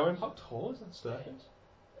still going. How tall is that staircase?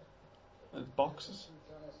 There's boxes.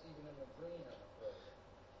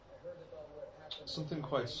 Something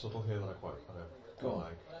quite subtle here that I quite Go on.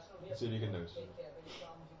 like. Let's see if you can notice it.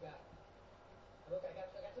 Look, I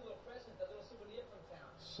got the little present, the little souvenir from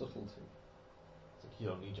town. Subtlety. It's like you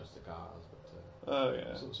don't need just the cars, but Oh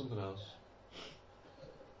yeah. something else.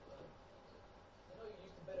 I know you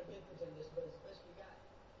used to better vintage than this, but it's the best we got.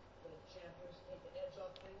 Little champions, take the edge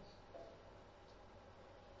off things.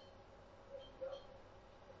 There you go.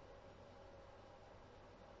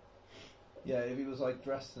 Yeah, if he was like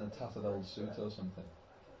dressed in a tattered old suit or something.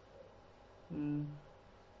 Mm.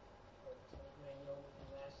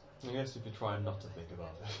 I guess if you try not to think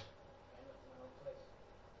about it.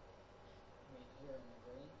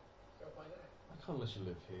 I can't let you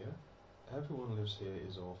live here. Everyone lives here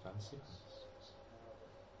is all fancy.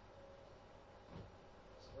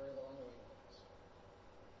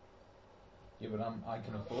 Yeah, but I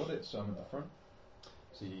can afford it, so I'm at the front.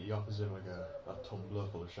 So he offers him like a tumbler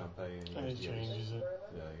full of champagne. And he goes to get changes it.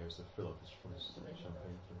 Yeah, he goes to fill up his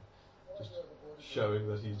champagne thing. Just showing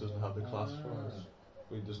that he doesn't have the class for it.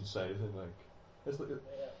 But he doesn't say anything like. It's like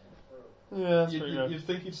Yeah, that's pretty good. you'd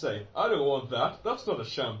think he'd say, I don't want that. That's not a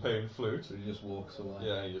champagne flute. So he just walks away.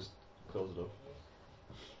 Yeah, he just fills it up.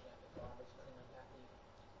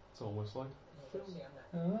 It's almost like film.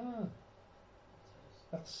 Ah,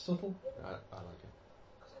 that's subtle. I like it.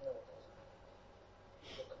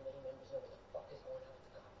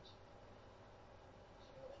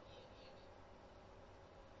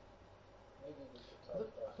 I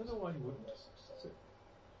don't know why he wouldn't.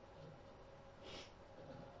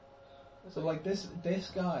 So like this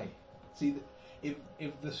guy. See,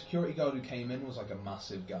 if the security guard who came in was like a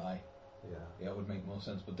massive guy, Yeah. yeah, it would make more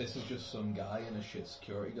sense. But this is just some guy in a shit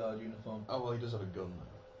security guard uniform. Oh well, he does have a gun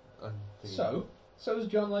though. And So is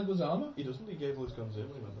John Leguizamo. he doesn't. He gave all his guns in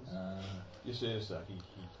when he went in. You see, it's that he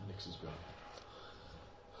nicks his gun.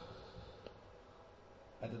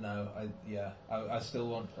 I don't know. I still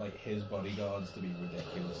want like his bodyguards to be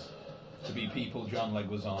ridiculous. To be people John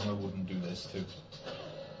Leguizamo wouldn't do this to.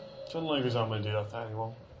 John Leguizamo do that to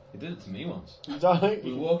anyone. He did it to me once. He's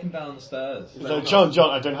We were walking down the stairs. like, John,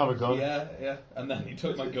 I don't have a gun. Yeah. And then he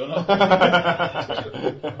took my gun off.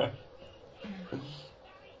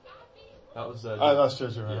 That was. That's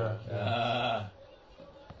just right. Ah,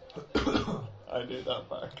 I knew that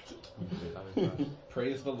fact.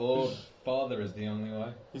 praise the Lord. Father is the only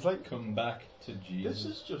way. He's like, Come back to This Jesus.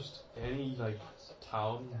 is just any like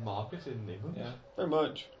town market in England. Yeah. very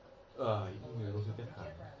much. You can noodles with your hand.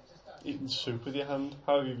 Eating soup with your hand.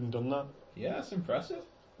 How have you even done that? Yeah, it's impressive.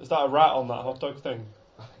 Is that a rat on that hot dog thing?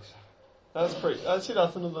 I think so. That's pretty. I see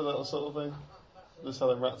that's another little subtle thing. They're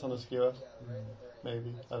selling rats on a skewer.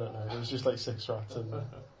 Maybe. I don't know. There was just like 6 rats in there.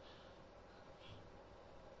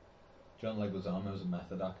 John Leguizamo's a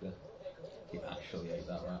method actor. He actually ate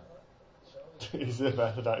that rat. He's a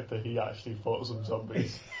method actor. He actually fought some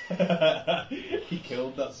zombies. He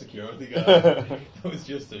killed that security guy. That was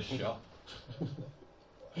just a shot.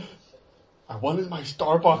 I wanted my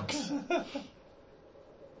Starbucks.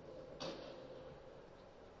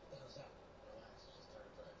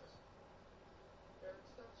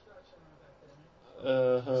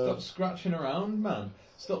 Stop scratching around, man.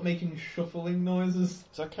 Stop making shuffling noises.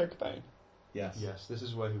 Is that cocaine? Yes. Yes, this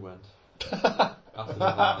is where he went. After the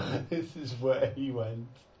ban. This is where he went.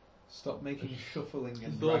 Stop making shuffling He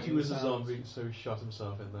and thought he dragging was a sounds. zombie, so he shot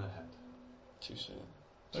himself in the head. Too soon.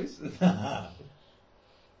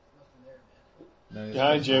 No,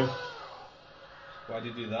 Behind you. Why'd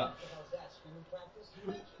you do that?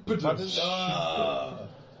 But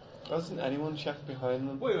Doesn't anyone check behind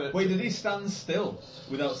them? wait a minute. Wait, did he stand still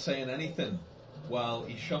without saying anything while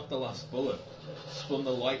he shot the last bullet, spun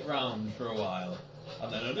the light round for a while,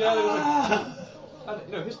 and then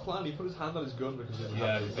No, his plan, he put his hand on his gun because he didn't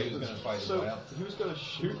Yeah, have to. he was gonna fight his So way out. he was going to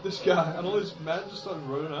shoot this guy, and all his men just started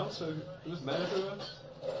running out, so there was men everywhere.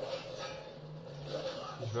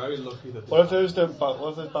 He's very lucky that What if those don't? What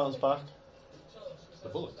if those bounce back? the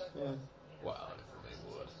bullets. Yeah. Well,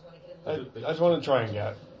 they would. I just want to try and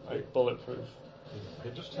get like bulletproof. They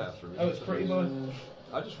just tear through. Oh, it's pretty low.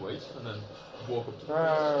 I just wait and then walk up to the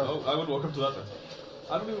Ah. Oh, I would walk up to that then.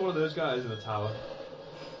 I don't be one of those guys in the tower.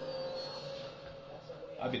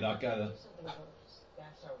 I'd be that guy then.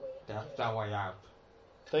 That's our way out.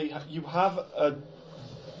 You have a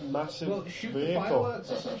massive Well, shoot the vehicle.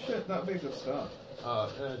 fireworks or some shit. That'd be a good start.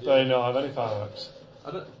 They don't have any fireworks.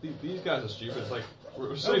 These guys are stupid. It's like,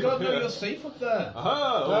 we're Oh safe god, up no, here. you're safe up there.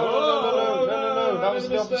 Aha! No, that was I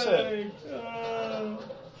made the a opposite. mistake.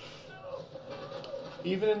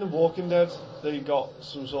 Even in The Walking Dead, they got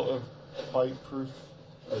some sort of fight-proof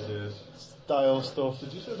They did. style stuff.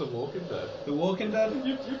 Did you say The Walking Dead? The Walking Dead?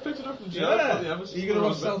 You picked it up from Joe. Yeah. From the Are episode. you going to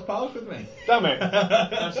watch South Park with me? Damn it!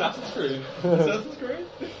 Assassin's Creed. Assassin's Creed?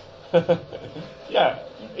 Yeah,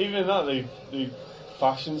 even in that, they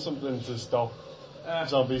fashioned something to stop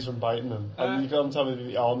zombies from biting them. And you can't tell me that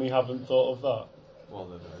the army haven't thought of that. Well,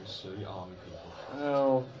 they're very silly army people.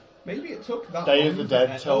 Well, Maybe it took that Day long of the for Dead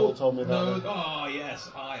Ed- told me that. No, oh yes,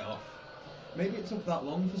 eye off. Maybe it took that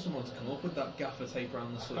long for someone to come up with that gaffer tape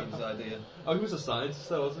around the sleeves idea. Oh, he was a scientist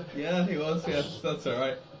though, wasn't he? Yeah, he was, yes, that's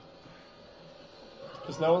alright.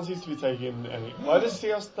 because no one seems to be taking any. Why does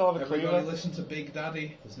Seahawks still have a Everybody cleaver? listen to Big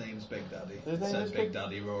Daddy. His name's Big Daddy. His It name says is Big Big-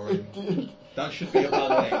 Daddy roaring. That should be a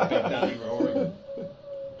bad name, Big Daddy roaring.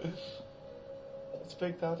 It's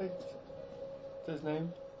Big Daddy. That's his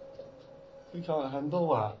name. You can't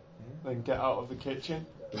handle that. Then get out of the kitchen.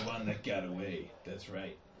 The one that got away, that's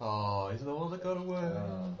right. Oh, he's the one that got away.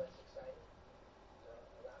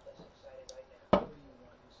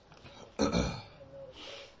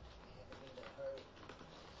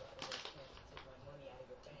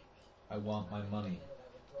 I want my money.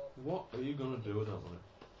 What are you gonna do with that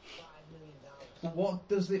money? What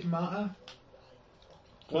does it matter?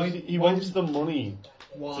 He wants the money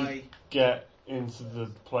Why? to get into the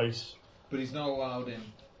place. But he's not allowed in.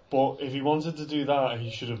 But if he wanted to do that,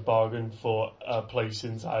 he should have bargained for a place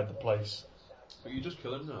inside the place. But you just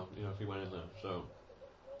kill him now, you know, if he went in there. So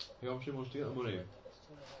he obviously wants to get the money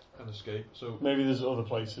and escape. So Maybe there's other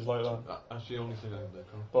places like that. that's the only thing I can think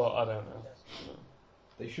of. But I don't know.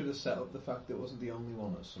 They should have set up the fact that it wasn't the only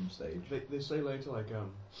one at some stage. They say later, like,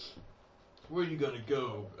 where are you gonna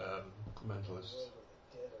go, mentalist?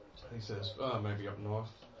 He says, oh, maybe up north.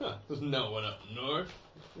 Huh, there's no one up north.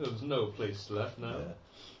 There's no place left now.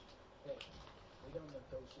 Yeah.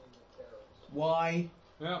 Why?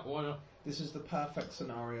 Yeah, why not? This is the perfect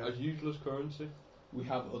scenario. A useless currency. We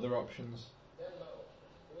have other options.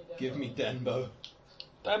 Give me Denbo.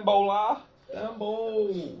 Dembola!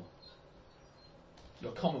 Dumbo!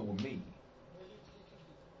 You're coming with me.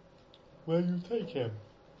 Where you take him?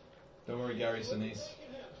 Don't worry, Gary Sinise.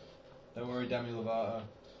 Don't worry, Demi Lovato.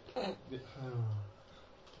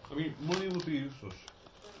 I mean, money would be useless.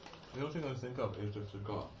 The only thing I think of is if they've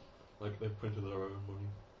got, like, they've printed their own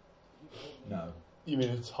money. No. You mean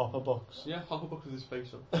it's Hopper Box? Yeah, half a book with his face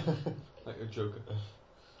on. Like a Joker.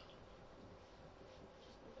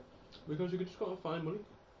 Because you could just go and find money.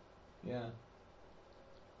 Yeah.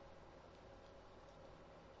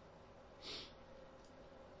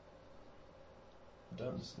 I don't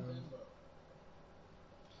understand.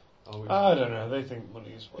 Oh, I don't know, they think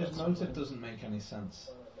money's worth His motive something. doesn't make any sense.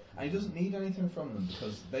 And he doesn't need anything from them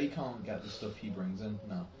because they can't get the stuff he brings in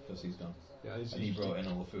now because he's gone. Yeah, he's, And he brought in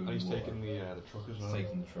all the food and he's and water. taking the truck as He's well.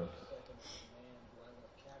 taking the truck.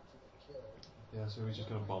 Yeah, so he's just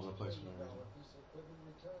going to bomb the place for no reason.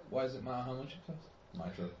 Why does it matter how much it costs? My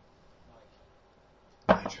truck.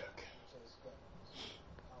 My truck.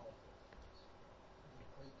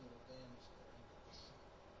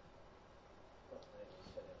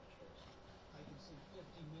 I can see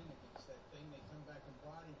 50 men against that thing. They come back in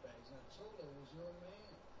body bags. Now, Tolo was your man.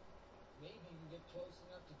 Maybe you can get close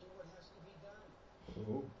enough to do what has to be done.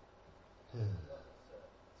 Ooh.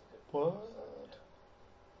 What?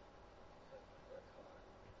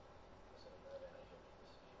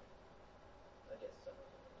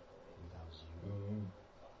 Ooh.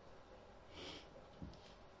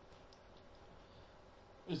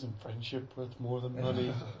 Isn't friendship worth more than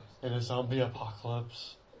money in a zombie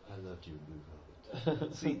apocalypse? I loved you, Blue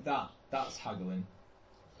Velvet. See, that's haggling.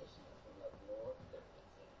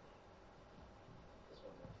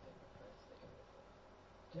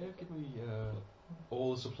 Yeah, give me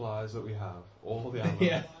all the supplies that we have, all the ammo.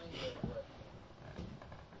 Yeah.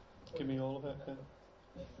 Give me all of it then.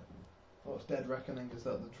 What's Dead Reckoning? Is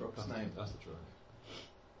that the truck's name? That's the truck.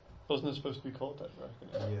 Wasn't it supposed to be called Dead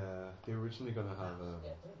Reckoning? Yeah, they were originally going to have,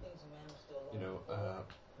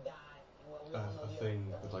 a thing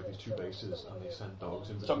with like these two bases, and they sent dogs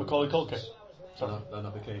in. Is that Macaulay Culkin? Sorry. And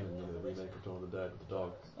that became the remake of Dawn of the Dead with the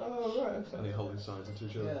dog, Oh, right, and they okay. hold these signs into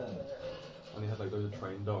each other, Yeah. and they had like loads of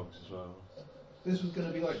trained dogs as well. This was going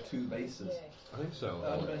to be like 2 bases. I think so.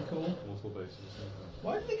 That would have been cool. Multiple bases.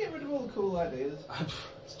 Why did they get rid of all the cool ideas?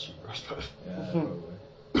 It's cheaper, I suppose. Yeah,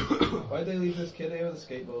 probably. Why did they leave this kid here with a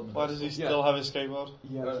skateboard? Why does he still have his skateboard?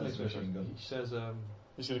 Yeah, Well, that's it's the next machine question. gun. He says,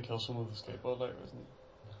 He's gonna kill someone with a skateboard later, isn't he?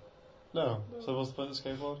 No. So what's the point of the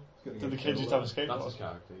skateboard? He's gonna Did the get kid just have a killed. that's skateboard? his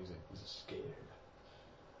character. He's a skater.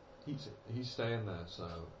 He's staying there, so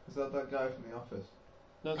Is that guy from The Office?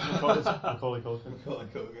 No, it's Macaulay Culkin. Macaulay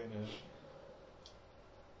Culkin, yeah.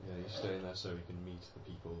 yeah, he's staying there so he can meet the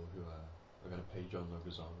people who are going to pay John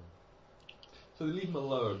Leguizamo. So they leave him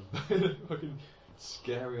alone. Fucking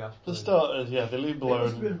scary ass. For place. starters, yeah, they leave him He must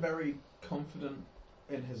have alone. been very confident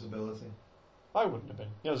in his ability. I wouldn't have been.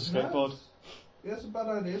 He has a skateboard. He has a bad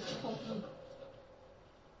idea. He's confident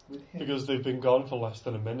with him. Because they've been gone for less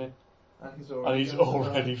than a minute. and he's And he's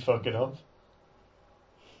already fucking up.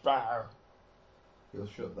 Rawr. He'll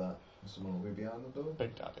shut that. And someone will be behind the door.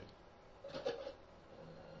 Big Daddy.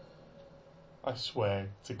 I swear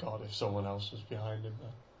to God, if someone else was behind him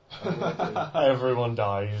there. Everyone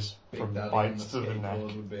dies Big from Daddy on bites the to the neck.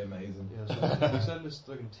 skateboard would be amazing. Yeah, so he sent this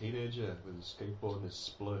fucking teenager with a skateboard and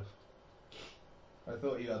his spliff. I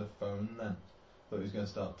thought you had a phone then. Thought he was going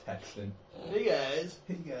to start texting. Hey guys,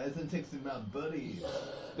 Hey guys, I'm texting my buddies.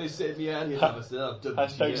 they sent me out here by myself.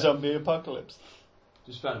 Hashtag WTF. zombie apocalypse.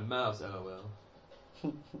 Just found a mouse,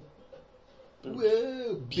 lol.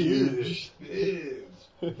 Whoa, Bitch.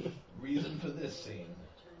 bitch. Reason for this scene.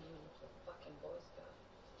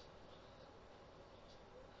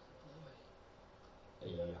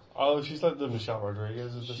 Yeah. Oh, she's like the Michelle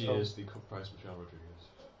Rodriguez of this She film. is the Cook Price Michelle Rodriguez.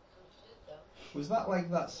 Was that like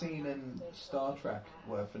that scene in Star Trek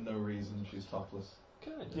where for no reason she's topless?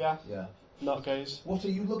 Kinda. Yeah, Yeah. not gays. What are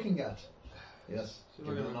you looking at? Yes. She's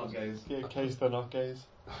Give like them a- not gays. Yeah, in case they're not gays.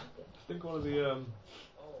 I think one of the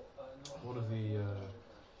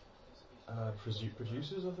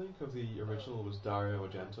producers, I think, of the original was Dario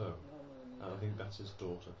Argento, and I think that's his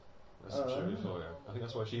daughter. That's Oh, Sherry right. Sawyer. I think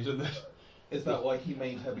that's why she's in this. Is that why he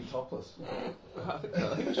made her be topless? I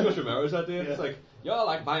think it's George Romero's idea. Yeah. It's like, you're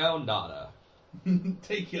like my own daughter.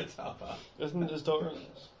 Take your top off. Isn't his daughter?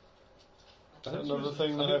 I think she Another was-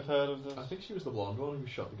 thing I that think- I've heard of this. I think she was the blonde one who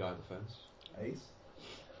shot the guy at the fence. Ace?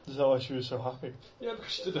 Is that why she was so happy? Yeah,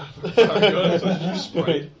 because she did that for Sorry, God, so she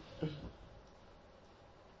sprayed.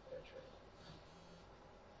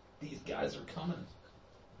 These guys are coming.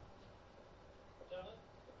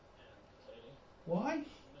 Why?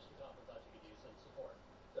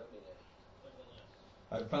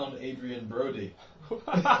 I found Adrian Brody.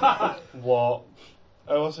 What?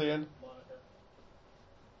 Oh, what's he in?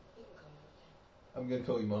 I'm going to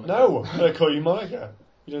call you Monica. No, I'm going to call you Monica.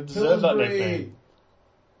 You don't deserve that Pillsbury. nickname.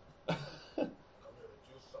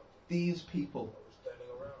 These people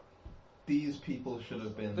should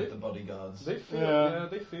have been They- the bodyguards. They feel, Yeah.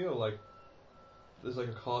 they feel like there's like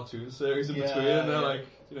a cartoon series in Yeah, between, and they're yeah.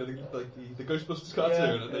 like, the Ghostbusters cartoon,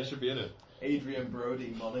 Yeah, and they yeah. should be in it. Adrian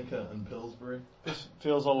Brody, Monica, and Pillsbury. This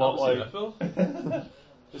feels a I lot haven't like... seen that film.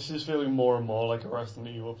 This is feeling more and more like a Resident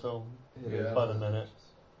Evil film Yeah. by the minute.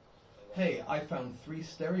 Hey, I found 3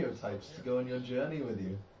 stereotypes to go on your journey with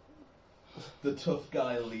you. The tough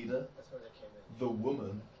guy leader, the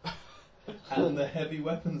woman, and the heavy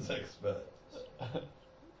weapons expert.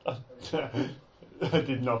 I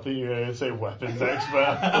did not think you were going to say weapons expert.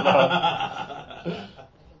 I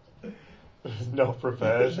was not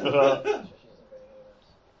prepared for that.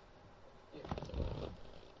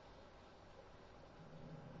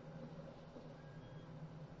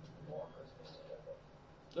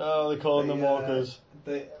 Oh, they call them walkers.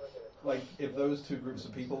 They, like, if those two groups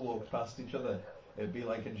of people walked past each other, it'd be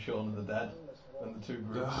like in Shaun of the Dead, when the two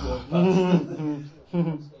groups walk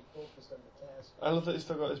past. I love that he's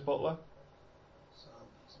still got his butler.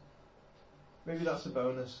 Maybe that's a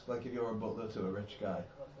bonus, like if you're a butler to a rich guy,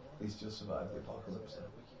 at least you'll survive the apocalypse then.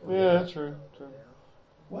 Yeah, true.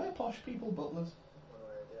 Why are posh people butlers?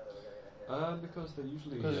 Because they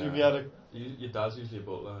usually... Because if you had a... Your dad's usually a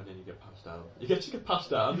butler, and then you get passed down. You get passed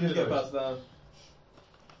down. You just get passed down.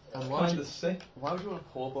 And Kind of sick. Why would you want a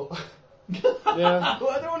poor butler? Yeah.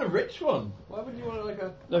 Well, I don't want a rich one. Why would you want like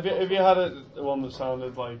a... If you had one that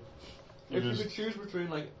sounded like... If you could choose between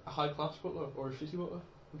like a high class butler or a shitty butler,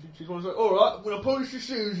 would you choose one that's like, alright, I'm going to polish your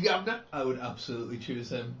shoes, Gavner? I would absolutely choose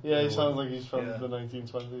him. Yeah, he sounds like he's from Yeah. the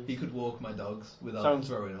 1920s. He could walk my dogs without Sounds-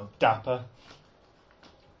 throwing up. Dapper.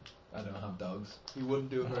 I don't have dogs. He wouldn't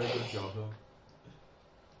do a very good job though.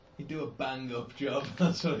 He'd do a bang up job,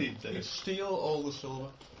 that's what he'd do. He'd steal all the silver.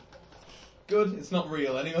 Good, it's not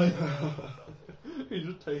real anyway. He's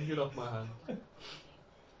just taking it off my hand.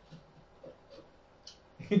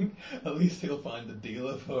 At least he'll find a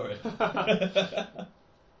dealer for it.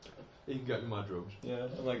 He can get me my drugs. Yeah,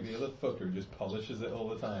 unlike the other fucker who just polishes it all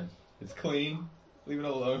the time. It's clean, leave it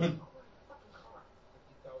alone.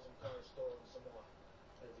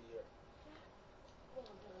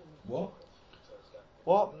 What?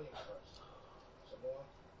 What?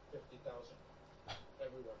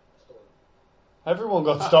 Everyone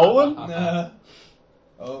got stolen? Nah.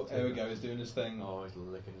 Oh, there we go, he's doing his thing. Oh, he's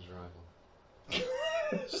licking his rifle.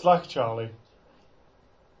 Slack, Charlie.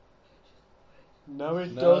 No,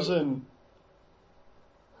 it No. doesn't.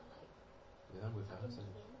 Yeah, without it.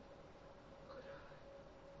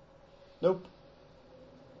 Nope.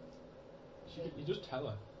 You just tell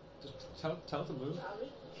her. Just tell her to move.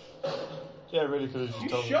 Yeah, really could have just You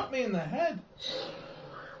told shot me in the head!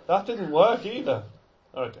 That didn't work either.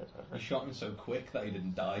 Oh, it did. You shot me so quick that he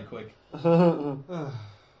didn't die quick. Yeah,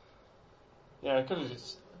 I could have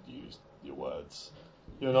just used your words.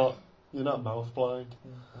 You're not mouth blind.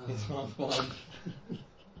 It's not fun.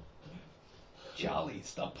 Charlie,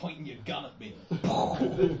 stop pointing your gun at me.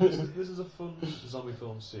 This is a fun zombie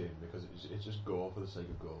film scene because it's just gore for the sake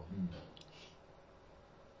of gore.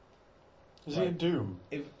 Is he in Doom?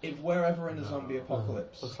 If we're ever in a zombie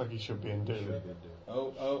apocalypse... Looks like he should be in Doom.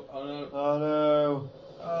 Oh no. Oh no.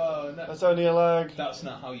 Oh no. That's only a leg. That's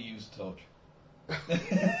not how you use touch.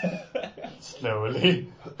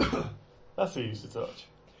 Slowly. That's the use of touch.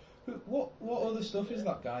 What other stuff is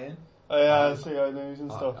that guy in? Oh yeah, I see, I know he's in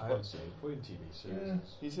stuff. I haven't seen it. Probably in TV series. Yeah.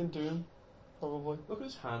 He's in Doom, probably. Look at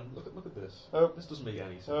his hand. Look at this. Oh. This doesn't make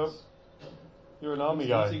any sense. Oh. You're an army He's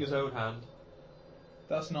guy. eating his own hand.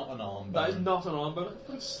 That's not an arm bone. That is not an arm bone. Look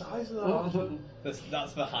at the size of that arm bone.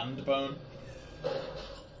 That's the hand bone.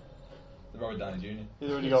 The Robert Downey Jr.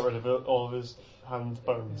 He's already got rid of all of his hand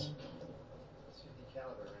bones.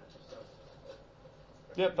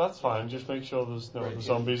 Yep, that's fine. Just make sure there's no Right, other yeah.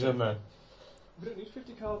 zombies in there. We don't need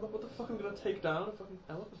 50 caliber. What the fuck am I going to take down? A fucking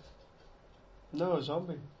elephant? No, a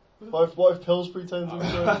zombie. What if Pillsbury turns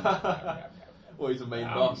into a... Well, he's the main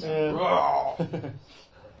boss. Yeah.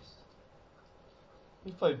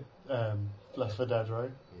 You played Left 4 Dead, right?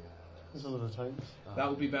 Yeah. Some of the tanks. That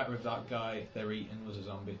would be better if that guy they're eating was a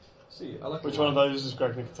zombie. See, I like Which the one of those is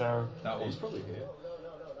Greg Nicotero? That He's was. probably here.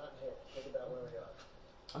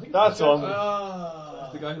 I think That's the on. Ah.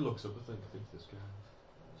 the guy who looks up. I think this guy.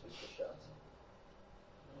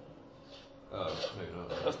 Maybe not.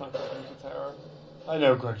 That's not Greg Nicotero. I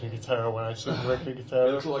know Greg Nicotero when I see Greg He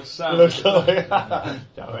Nicotero. looks like He Sam. looks like...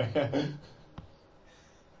 Damn it.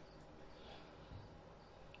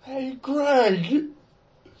 Hey, Greg!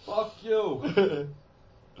 Fuck you.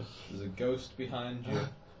 There's a ghost behind you.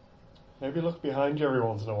 Maybe look behind you every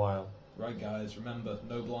once in a while. Right, guys, remember,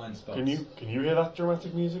 no blind spots. Can you hear that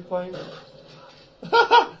dramatic music playing?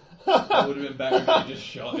 That would have been better if you just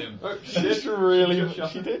shot him. Oh, She's shit. really... She just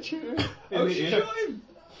shot She him. did shoot him. Oh, the she ear. shot him!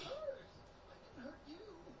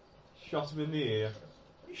 Shot him in the ear.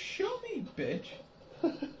 You shot me, bitch.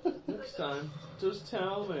 Next time, just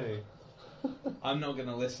tell me. I'm not going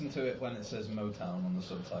to listen to it when it says Motown on the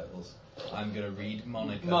subtitles. I'm going to read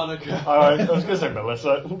Monica. Monica. Alright, I was going to say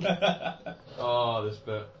Melissa. Oh, this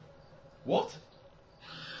bit. What?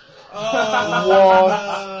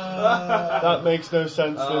 That makes no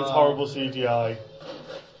sense and it's horrible CGI.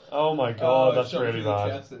 Oh my god, that's shot really through the bad.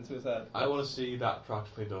 chest into his head. I want to see that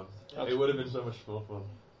practically done. It would have been so much more fun.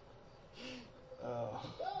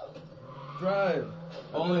 Drive.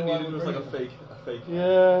 All I needed was like a fake.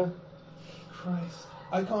 Yeah, Christ.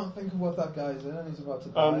 I can't think of what that guy's in and he's about to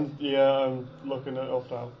die. yeah, I'm looking it up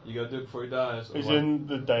now. You gotta do it before he dies. He's otherwise- in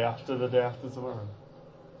the day after tomorrow.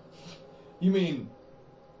 You mean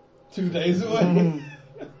 2 days away?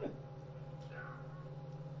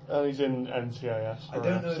 And he's in NCIS. I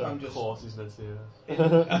don't know if I'm Of just... course he's meant to.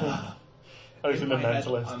 And he's in The my head,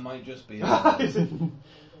 Mentalist. I might just be... How long is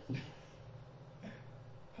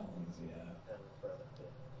he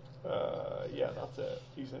out? Yeah, that's it.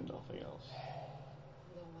 He's in nothing else.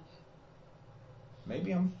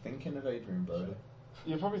 Maybe I'm thinking of Adrian Brody.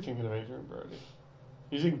 You're probably thinking of Adrian Brody.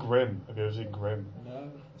 He's in Grimm. Have you ever seen Grimm? No,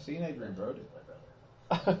 I've seen Adrian Brody.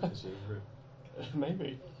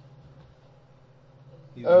 Maybe.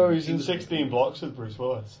 He's He's in was- 16 Blocks with Bruce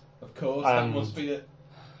Willis. Of course, that And- must be it.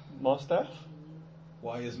 Mos Def?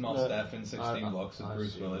 Why is Mos Def in 16 Blocks with I've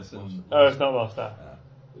Bruce seen Willis? Mos And... Def. Oh, it's not Mos Def.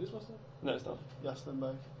 It is Mos Def? No, it's not. Yaslin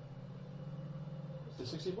Bey.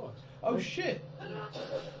 It's 60 bucks. Oh shit!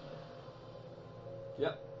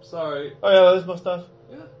 Yep. Sorry. Oh yeah, that is Mos Def.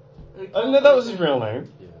 Yeah. I didn't know that was his real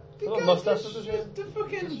name. Yeah. The Oh, guy Mos Def just was his shot the Just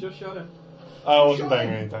fucking... shot him. I wasn't shot paying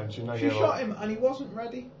him. any attention. I She gave shot up. him and he wasn't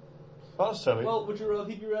ready. That's silly. Well, would you rather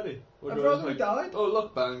he'd be ready? Would I'd you rather rather he like, died. oh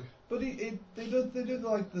look, bang. But they did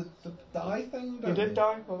like the die thing. He Don't did they?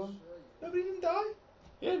 die. Hold on. No, but he didn't die.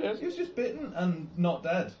 Yeah, he He did. was just bitten and not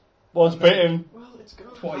dead. Once bitten. Well, it's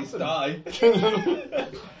gonna Twice happen. die.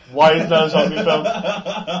 Why is that a zombie film?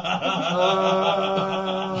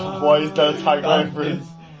 Why is that a tagline for it?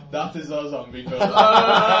 That is our zombie film.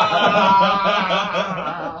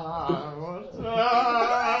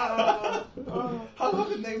 How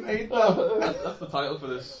haven't they made that? That's the title for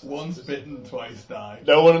this. Once bitten, twice died.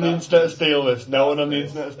 No one on the internet steal this. No one on the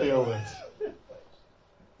internet steal this.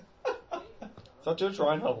 Is that Judge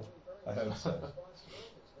Reinhold? I hope so.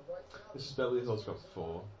 This is Beverly Hills Cop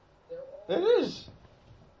 4. It is.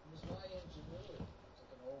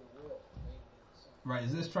 Right,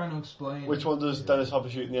 is this trying to explain? Which one does Dennis Hopper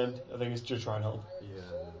shoot in the end? I think it's Judge Reinhold. Yeah.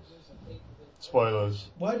 Spoilers.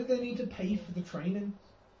 Why do they need to pay for the training?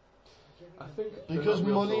 I think Because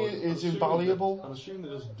they're not real money swords. is I'm assuming invaluable. I'm assuming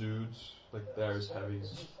they're just dudes. Like they're as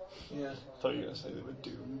heavies. Yeah. I thought you were going to say they were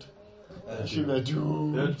doomed. I Uh, assume they're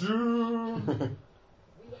doomed. They're doomed.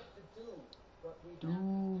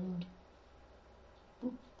 Doomed.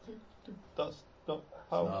 That's not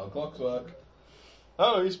how. no, clocks work.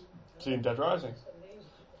 Oh, he's seen Dead Rising.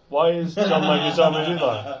 Why is John Leguizamo do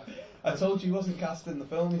that? I told you he wasn't cast in the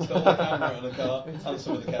film. He stole the camera and a car and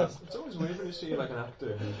some of the cast. It's always weird when you see like an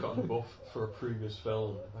actor who's gotten buff for a previous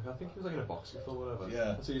film. Like I think he was like in a boxing film or whatever.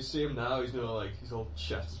 Yeah. And so you see him now, he's like his whole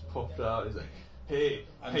chest is puffed out. He's like, hey,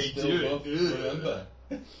 I'm hey, still dude. buff, remember?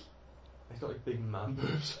 He's got like big man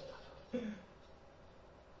boobs.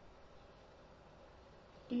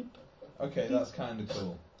 Beep. Okay, that's kind of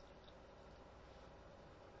cool.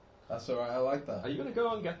 That's alright, I like Are that. you gonna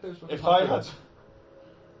go and get those?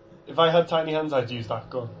 If I had tiny hands, I'd use that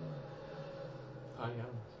gun. Tiny hand.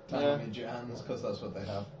 Tiny Yeah. midget hands, because that's what they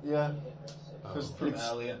have. Yeah. Oh. Because From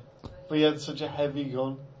earlier. but he had such a heavy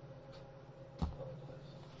gun.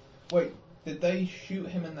 Wait, did they shoot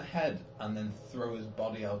him in the head and then throw his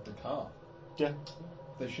body out the car? Yeah,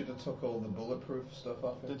 They should have took all the bulletproof stuff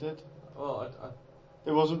off they it. did. Well,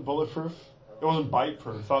 It wasn't bulletproof. It wasn't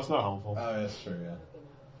bite-proof. That's not helpful. Oh, that's true, yeah.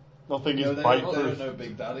 Nothing No, is they bite-proof. don't know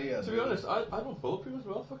Big Daddy yet. to be honest, I want bulletproof as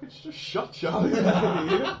well. Fucking just shot Charlie.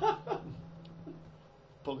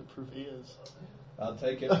 Bulletproof ears. I'll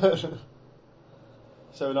take it.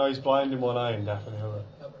 So now he's blind in one eye and deaf in the other.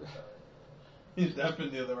 He's deaf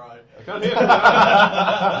in the other eye. I can't hear.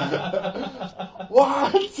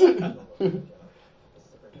 What?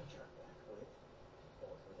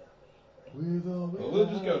 Well, we'll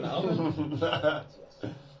just go now. Here's what's gonna happen.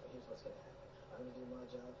 I'm gonna do my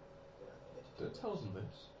job. Don't tell them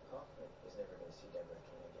this. Hoffman is never going to see Deborah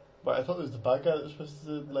King again. But I thought it was the bad guy that was supposed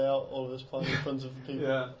to lay out all of his plan in front of the people.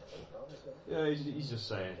 Yeah. Any problems with Yeah, he's just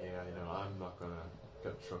saying here, you know, I'm not gonna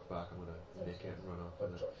get the truck back, I'm gonna nick it and run off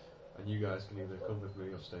with it. And you guys can either come with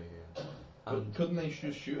me or stay here. And Couldn't they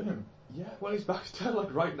just shoot him? yeah, well he's back to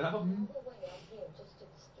like right now. No way I'm here just to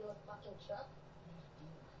steal a fucking truck.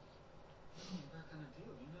 You're back on a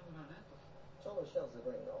deal. You know what on that before. Told Michelle's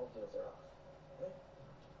agreeing. All deals are off. Right?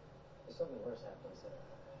 If something worse happens, I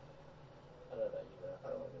don't know about you, but I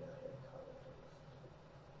don't want to be out here in a car with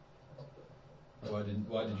a roof.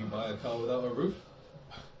 Why did you buy a car without a roof?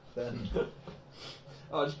 Then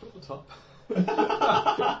Oh, I just put the top. the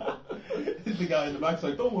guy in the back's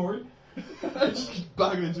like, don't worry. I just keep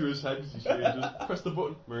banging into his head as he's here. Just press the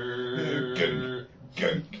button.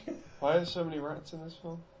 Gunk. Why are there so many rats in this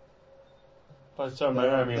film? By so many,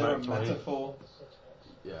 I mean They're a like 20. metaphor.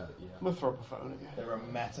 Yeah, I'm yeah. gonna throw up a phone again. They're a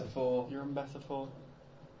metaphor. You're a metaphor.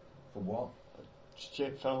 For what?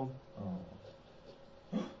 Shit film. Oh.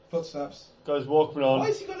 Footsteps. Guys, Walkman Why on.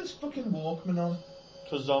 has he got his fucking Walkman on?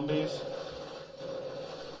 For zombies.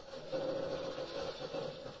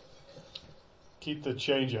 Keep the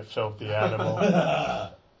change, you filthy animal.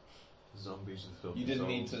 Zombies and filthy You didn't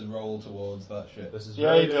need souls. to roll towards that shit. This is Yeah,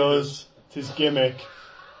 very he dangerous. does. It's his gimmick.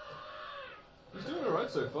 He's doing alright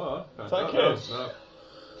so far. that No, kid? no.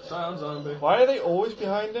 Sound zombie. Why are they always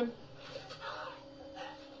behind him?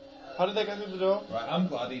 How did they get through the door? Right, I'm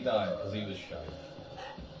glad he died because he was shy.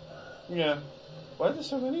 Yeah. Why are there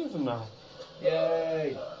so many of them now?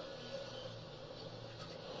 Yay!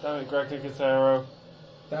 Damn it, Greg Nicotero.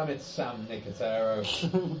 Damn it, Sam Nicotero.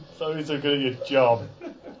 So you're so good at your job.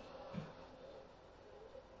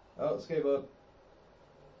 Oh, skateboard.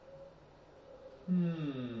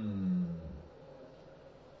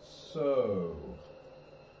 So,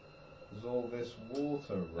 there's all this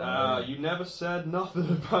water, right? Ah, you never said nothing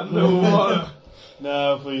about no water.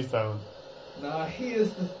 No, please don't. Now,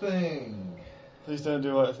 here's the thing. Please don't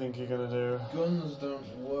do what I think you're gonna do. Guns don't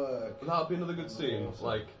work. That'd be another good scene.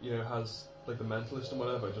 Like, you know, has like the mentalist and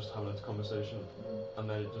whatever just having a conversation, and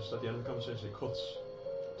then just at the end of the conversation it cuts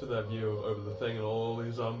to their view of over the thing and all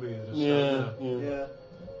these zombies just Yeah, standing there. yeah. Yeah.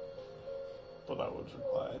 But that would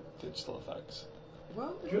require digital effects.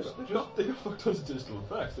 Well, Just- they got fucked onto digital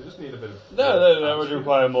effects. They just need a bit of. No, that would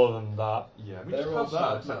require more than that. Yeah, I mean, They're just all have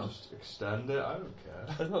that. set now. And just extend it. I don't care.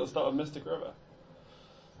 Isn't that the start of Mystic River?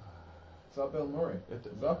 Is that Bill Murray? It-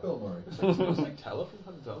 Is that Bill Murray? It's like Teller from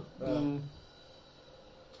Hand Teller. Mm.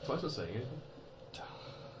 Twice not saying anything.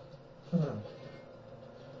 Is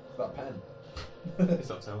that Penn? It's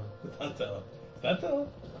not Teller. Is that Teller? Is that Teller?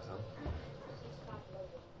 Not Teller.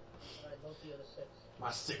 Alright, load the other six. My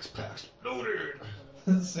 6-pack's loaded.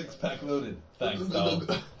 6-pack loaded. Thanks, Dom.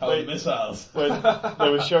 How Wait. missiles? When they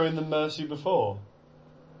were showing them Mercy before?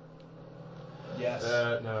 Yes.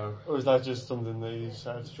 No. Or was that just something that he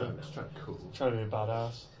decided to Just trying to cool. trying to be a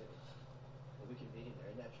badass? We can meet him there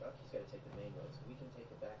in that truck. He's got to take the main road, so we can take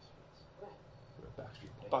the back streets.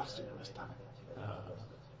 Backstreet. Bastard, West Ham.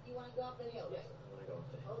 You want to go up the hill, right? I want to go up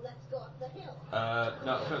there. Oh, let's go up the hill. No,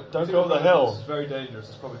 Don't go up the hill. This is very dangerous.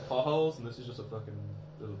 There's probably potholes, and this is just a fucking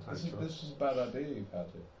little tiny truck. This is a bad idea you've had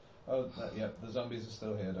to. Oh, yeah, the zombies are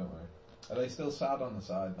still here, don't worry. Are they still sad on the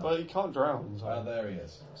side now? Well, you can't drown. So. There he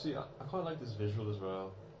is. See, I quite like this visual as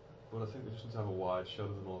well, but I think we just need to have a wide shot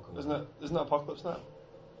of them all coming. Isn't that Apocalypse Now?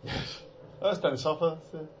 Yes. Oh, that's Dennis Hopper.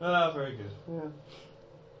 Ah, very good. Yeah.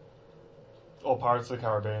 Or Pirates of the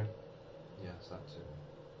Caribbean. Yes, that too.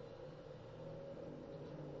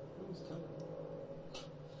 Who's telling?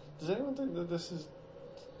 Does anyone think that this is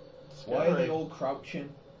Why are they scary? all crouching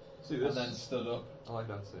See this? and then stood up? I like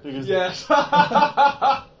that too. Because- Yes.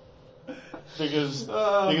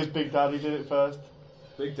 Because Big Daddy did it first.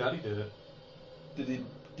 Big Daddy did it. Did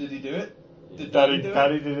he do it? Did Daddy do it? did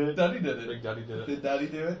it. Daddy did it. Big Daddy did it. Did Daddy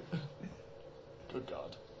do it? Good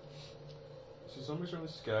God. See, zombies are really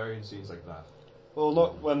scary in scenes like that. Well,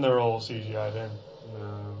 not when they're all CGI'd in.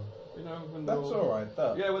 No. You know, when they're That's all... alright,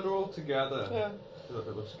 that. Yeah, when they're all together. Yeah.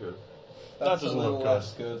 It looks good. That's that doesn't a little look good.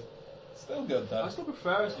 less good. Still good, I that. still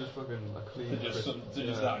prefer it to just fucking a clean... To just, crisp- to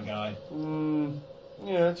just yeah. that guy.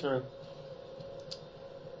 Yeah, true.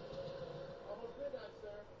 Almost midnight, sir.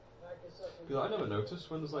 Pack yourself in. Because I never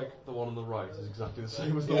noticed when there's like the one on the right is exactly the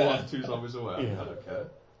same as the Yeah. one 2 zombies away. Yeah. I don't care.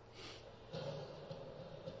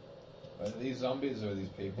 Are these zombies or are these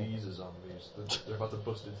people? These are zombies. They're about to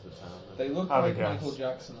bust into the town. They look Have a like guess. Michael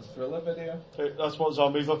Jackson's Thriller video. That's what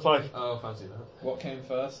zombies look like. Oh, fancy that. What came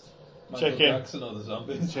first? Michael Chicken. Jackson or the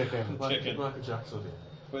zombies? Chicken. Chicken. Michael Jackson.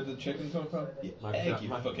 Where'd the chicken come from? Yeah, Michael egg, Ja- you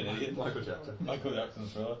Michael- fucking idiot. Michael Jackson. Michael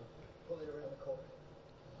Jackson's Thriller. Pull it around the corner.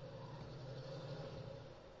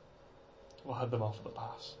 We'll head them off at the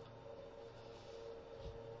pass.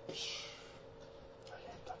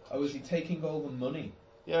 Oh, is he taking all the money?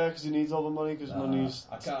 Yeah, because he needs all the money, because money's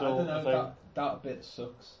I still don't a know, thing. that bit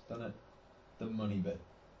sucks, doesn't it? The money bit.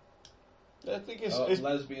 I think it's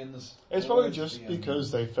lesbians. it's probably just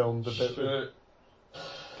because they filmed the bit with...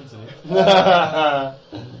 Continue. Probably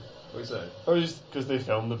What are you saying? just because they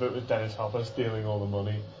filmed the bit with Dennis Hopper stealing all the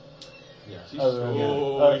money. Yes. He's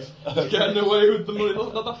He's getting away with the money.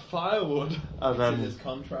 Not the firewood. And It's then in his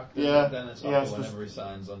contract. yeah, Dennis he Hopper has to- whenever he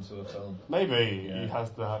signs onto a film. maybe Yeah. he has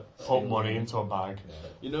to put Steal money money. into a bag.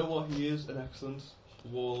 You know what he is an excellent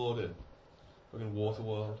warlord in? Fucking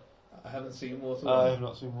Waterworld. I haven't seen Waterworld. I have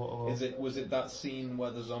not seen Waterworld. Was it that scene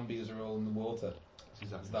where the zombies are all in the water? It's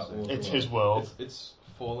exactly Is that the same. Waterworld? It's his world. It's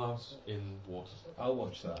Fallout in water. I'll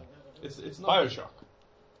watch that. It's not Bioshock.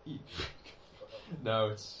 No,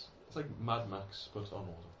 it's like Mad Max but on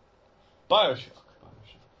water. Bioshock.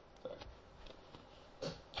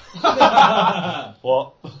 Bioshock.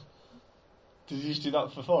 What? Did you just do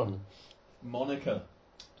that for fun? Monica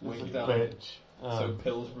winked down. Bitch. So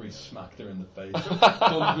Pillsbury smacked her in the face.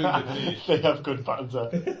 Don't wink at me. They have good banter.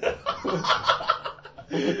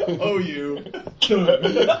 Oh, you.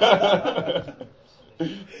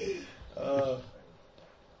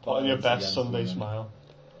 Put on your Violence best against Sunday women. smile.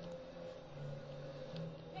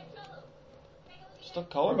 Stop We're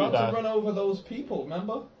calling me about to that. run over those people,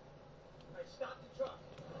 remember? Stop the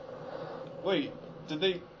truck. Wait, did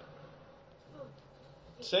they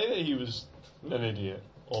say that he was an idiot?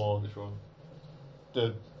 Or Which one?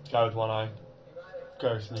 the guy with one eye?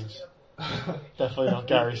 Gary Sinise. Definitely not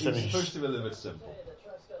Gary He's supposed Sinise. to be a little bit simple.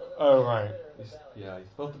 Oh, right. He's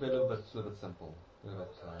supposed to be a little bit simple.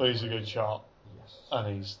 But he's a good shot. Yes.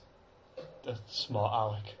 And he's a smart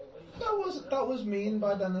Alec. That was mean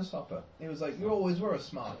by Dennis Hopper. He was like, "You always were a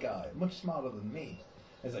smart guy, much smarter than me."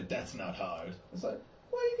 It's like, "That's not hard." It's like,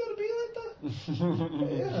 "Why you gotta be like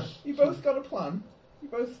that?" Yeah, you both got a plan. You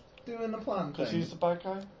both doing a plan Because thing. he's the bad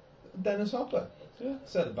guy? Dennis Hopper Yeah.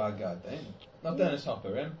 said a bad guy thing. Not Dennis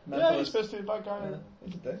Hopper, him. Yeah, he's supposed to be the bad guy. Yeah,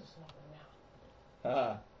 he's a dick.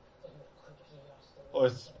 Ah. Or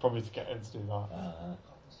it's probably to get him to do that. Ah.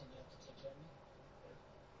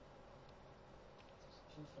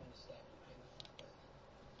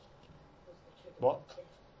 What?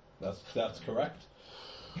 That's correct.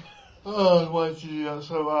 Oh, why did you do that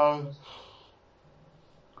so loud?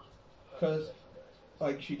 Because,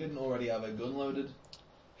 like, she didn't already have her gun loaded.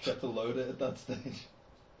 She had to load it at that stage.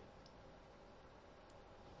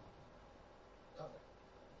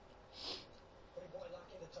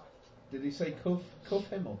 Did he say cuff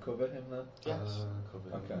him or cover him then? Yes.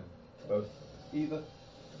 Okay. Both. Either.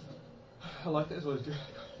 I like that as well.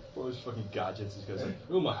 All those fucking gadgets. This guy's like,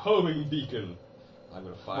 "Oh, my homing beacon. I'm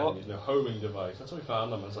gonna find What? him using a homing device." That's how we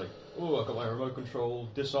found them. It's like, "Oh, I've got my remote control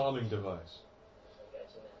disarming device."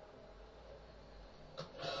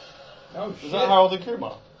 Oh, Is shit. that Harold and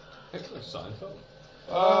Kumar? It's like Seinfeld.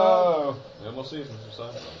 Oh. Yeah, more seasons of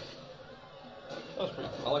Seinfeld. That's pretty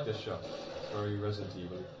I like this shot. Very Resident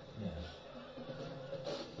Evil. Yeah.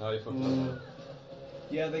 Oh, you fucked cool. up.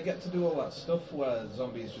 Yeah, they get to do all that stuff where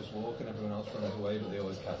zombies just walk and everyone else runs away, but they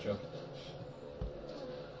always catch up.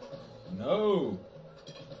 No!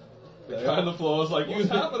 The guy on the floor is like, "What's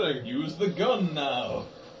happening?" Use the gun now!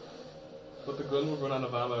 But the gun would run out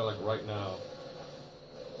of ammo like right now.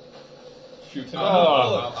 Shoot him Ow, in the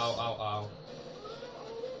ow, bollocks. ow, ow, ow.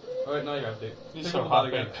 Alright, now you're empty. He's Pick so up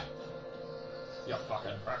that happy. again. You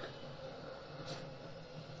fucking prick.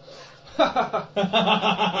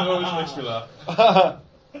 It always makes me laugh.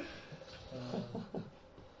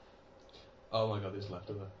 Oh my god, there's left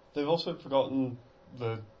of that. They've also forgotten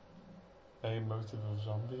the main motive of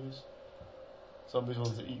zombies. Zombies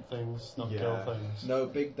want to eat things, not kill Yeah. things. No,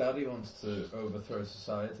 Big Daddy wants to overthrow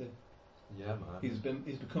society. Yeah, man. He's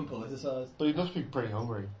become politicized. But he must be pretty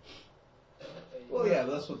hungry. Well, yeah,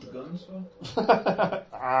 but that's what the gun's for.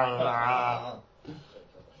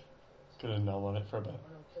 Gonna numb on it for a bit.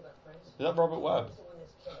 Is that Robert Webb?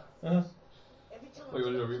 Uh-huh. Wait, you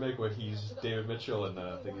want to do a remake where he's David Mitchell and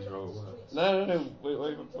I think he's Robert Webb? No.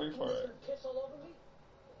 Wait for it.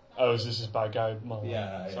 Oh, is this his bad guy monologue?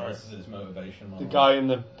 Yeah, Sorry. this is his motivation. The monologue. guy in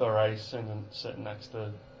the beret sitting next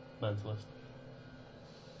to Mentalist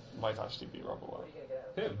might actually be Robert Webb.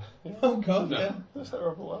 Him? Oh god, No. yeah. Is that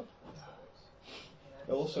Robert Webb?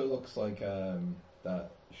 It also looks like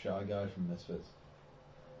that shy guy from Misfits.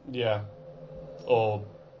 Yeah. Or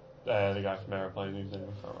the guy from Aeroplane, whose name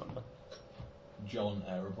I can't remember. John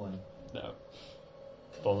Aeroplane. No.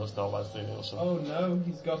 Well, that's not Leslie Nielsen. Oh no,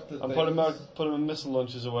 he's got the. I'm putting my missile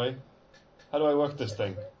launchers away. How do I work this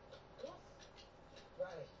thing? Right,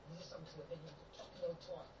 this is something to the big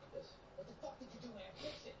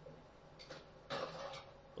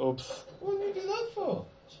Oops. What did you do that for?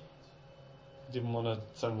 Didn't want to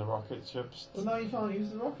send the rocket ships. Well, now you can't use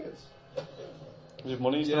the rockets. Didn't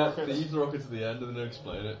want to use the Yeah, rockets. they use the rockets at the end and then they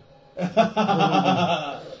explain it.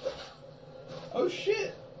 Oh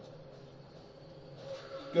shit!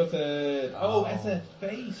 Gutted. Oh, it's a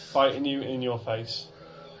face. Fighting you in your face.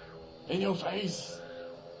 In your face!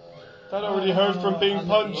 That already hurt from being and-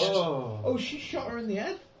 punched. Oh, she shot her in the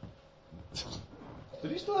head.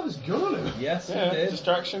 Did he still have his gun on him? Yes, Yeah, it did.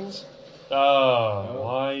 distractions. Oh.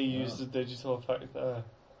 Why use the digital effect there?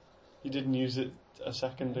 You didn't use it a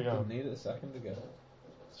second ago. Didn't need it a second ago.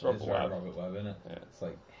 It's Robert very Webb. Robert Webb, isn't it? Yeah. It's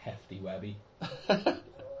like hefty webby.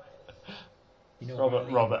 You know, Robert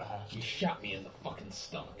Riley, Robert Heft. You shot me in the fucking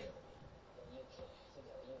stomach.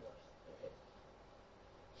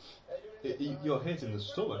 You're hit in the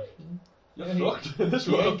stomach. You're Yeah, he- fucked in this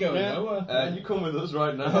You ain't world. going Yeah. nowhere. You come with us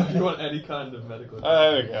right now if you want any kind of medical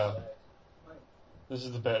Oh, there we go. This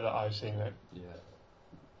is the bit that I've seen it. Yeah.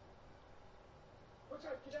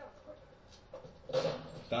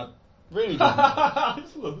 That Really didn't. I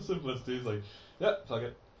just love the simplicity. He's like, yeah, fuck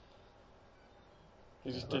it.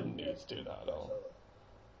 He just didn't need to do that at all.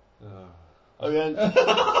 Uh, Oh yeah.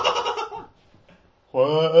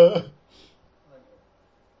 What?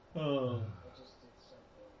 oh. I just did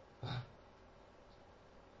something.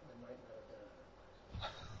 I might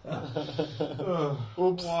not have done it.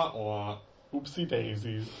 Oops. wah, wah. Oopsie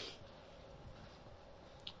daisies.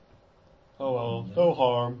 Oh well, no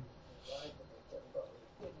harm.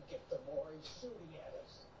 Didn't get the more he's shooting at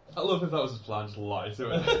us. I love if that was his plan, just lie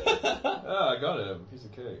to it. I got him. Piece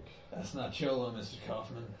of cake. That's not Cholo, Mr.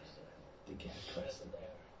 Kaufman. The cat crested there.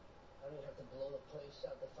 I don't have to blow the place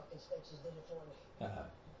out. The fucking snitches did it for me.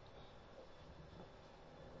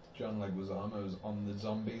 John Leguizamo's on the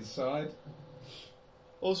zombies side.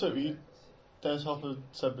 Also, Des Hopper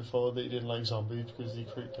said before that he didn't like zombies because he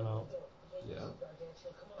creeped him out. Yeah.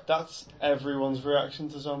 That's everyone's reaction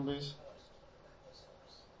to zombies.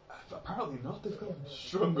 Apparently not. They've got him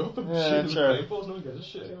strung up and Yeah, shit with sure. paintballs. No one gives a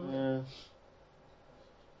shit. Yeah.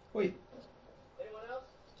 Wait, Anyone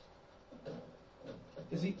else?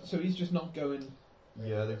 is he? So he's just not going.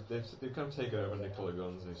 Yeah, they've kind of taken over and they pull the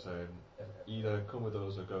guns and they say either come with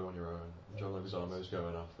us or go on your own. And John Leguizamo's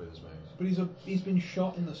going off with his mate. But he's been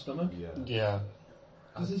shot in the stomach. Yeah. Yeah.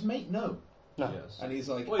 Does his mate know? No. Yes. And he's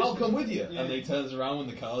like, Well, I'll he's- come with you. yeah. And he turns around when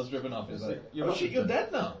the car's driven off. He's It's like, like, you're oh not shit, you're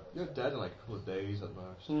dead. dead now. You're dead in like a couple of days at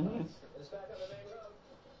most. hmm It's back on the main road.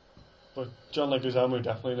 But John Leguizamo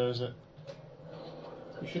definitely knows it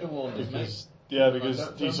You should have warned his mate.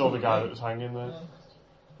 because he saw the guy that was hanging there.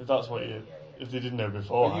 If that's what if they didn't know Are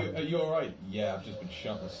beforehand, you alright? Yeah, I've just been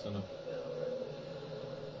shot in the stomach.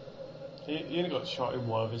 he only got shot in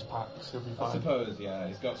one of his packs. He'll be I fine. suppose, yeah,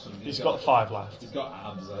 he's got some. He's got 5 left. He's got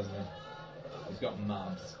abs, hasn't he? He's got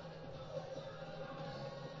mabs.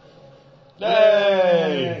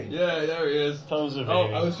 Yay! Yeah, there he is. Tom's a Oh,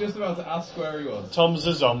 baby. I was just about to ask where he was. Tom's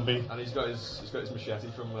a zombie. And he's got his machete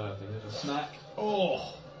from Snack.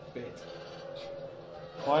 Oh, bit.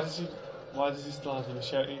 Why does he still have the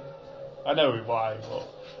machete? I know why, but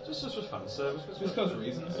just for fan service. Just because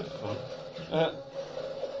reasons. It's fun. uh,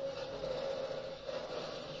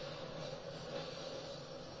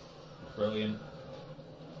 Brilliant.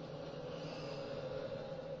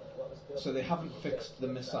 So they haven't fixed the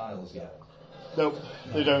missiles yet. nope,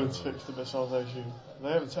 they don't fix the missiles. I assume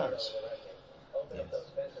they have attacks. Open up those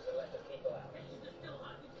fences and let the people out.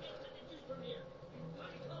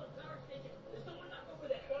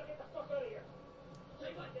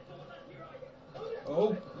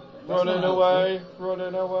 Oh, Running away,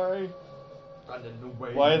 running away. Running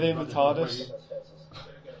away. Why are they in the running TARDIS? away.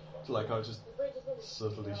 It's like I was just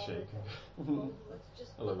subtly shaking.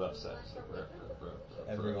 I love that set. It's like,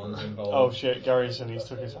 everyone's involved. Oh shit, Gary said he's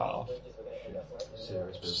took his hat off.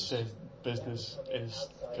 serious business. Shit, business is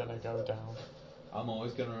gonna go down. I'm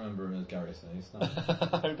always going to remember him as Gary Sinise.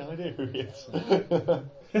 I have no idea who he is.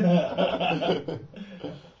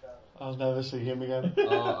 I'll never see him again.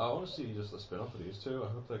 I want to see just a spin off of these two. I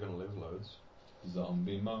hope they're going to live loads.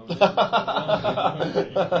 Zombie mode.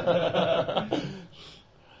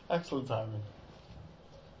 Excellent timing.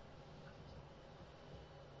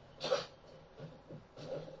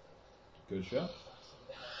 Good shot.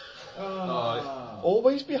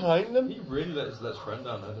 Always behind them. He really let his friend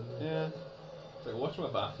down there, didn't he? Yeah. It's like, watch my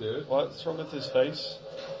back, dude. What's wrong with his face?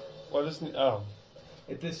 Why doesn't he? Oh,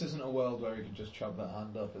 This isn't a world where he could just chop that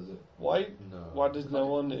hand off, is it? why? No. Why does no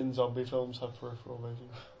one in zombie films have peripheral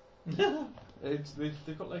vision?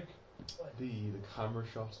 They've got like the camera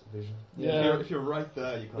shot vision. Yeah. If you're right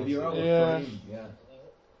there, you can't If you're see out it. of Yeah. frame, yeah.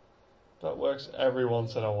 That works every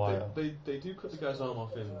once in a while. They do cut the guy's arm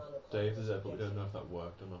off in Day of the Dead, but we don't know if that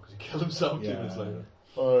worked or not because he killed himself 2 minutes later.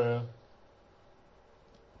 Oh yeah.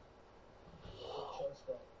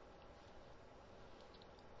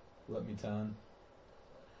 Let me turn.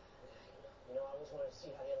 You know, I always wanted to see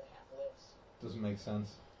how the other half lives. Doesn't make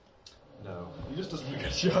sense. No, he just doesn't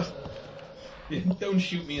get shot. Don't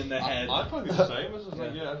shoot me in the head. I'd probably be the same. It's just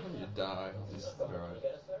like, yeah, I'd probably die. It's just alright.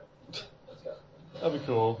 Get us there? Let's go. That'd be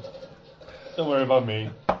cool. Don't worry about me.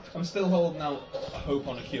 I'm still holding out hope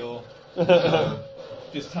on a cure.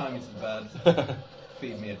 Just tie me to the bed.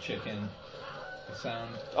 Feed me a chicken. A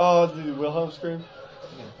sound. Oh, the Wilhelm scream?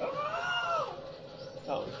 Yeah.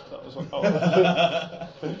 That was what. Oh.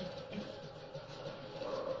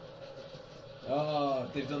 Oh,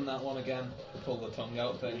 they've done that one again. The pull the tongue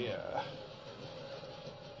out thing. Yeah.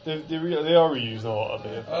 They are reusing a lot of the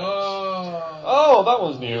effects. Oh. Oh, that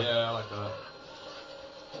one's new. Yeah, I like that.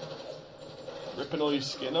 Ripping all your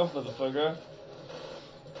skin off, motherfucker.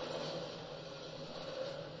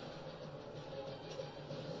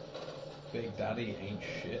 Big Daddy ain't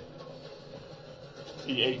shit.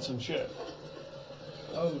 He ate some shit.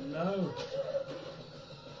 Oh no.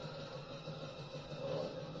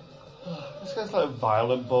 This guy's like a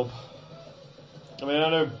violent bub. I mean, I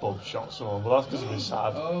know Bub shot someone, but that's because he was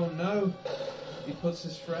sad. Oh no. He puts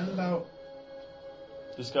his friend out.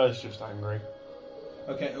 This guy's just angry.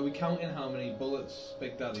 Okay, are we counting how many bullets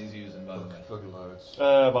Big Daddy's using, by the way? Fucking loads.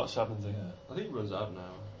 About 70. Yeah. I think he runs out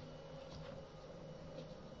now.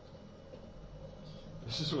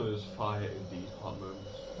 This is one of those fire indeed hot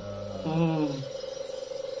moments.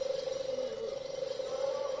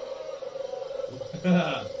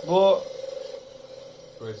 But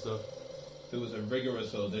Great stuff. There was a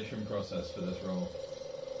rigorous audition process for this role.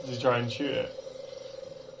 did he try and shoot it?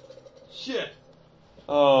 Shit!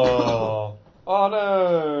 Oh. Oh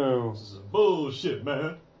no. This is some bullshit,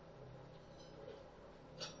 man.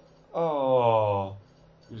 Oh.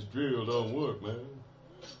 This drill don't work, man.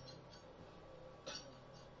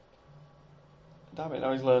 Damn it,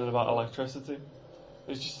 now he's learning about electricity.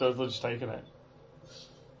 He's just totally just taking it.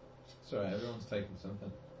 Sorry, everyone's taking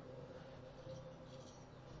something.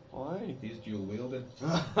 Why? He's dual wielding.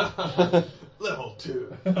 Level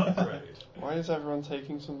 2 upgrade. Why is everyone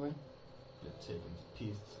taking something? You're taking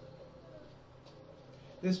pieces.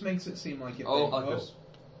 This makes it seem like it. Oh, like this.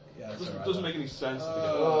 Yeah, it's Doesn't, alright. doesn't make any sense.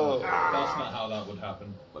 Oh. That's not how that would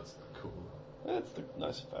happen. That's cool. That's the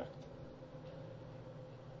nice effect.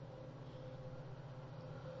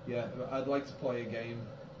 Yeah, I'd like to play a game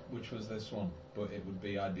which was this one, but it would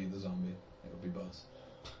be I'd be the zombie. It would be Buzz.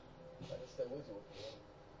 I can stay with you.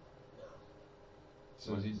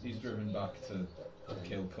 So he's driven back to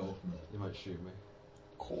kill Kaufman. You might shoot me.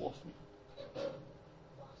 Coffee. Boss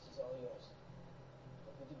is all yours.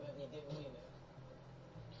 Hope you do better than you did with me, man.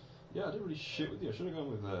 Yeah, I didn't really shit with you. I should have gone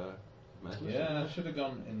with metal. Yeah, I should have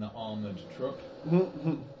gone in the armoured truck,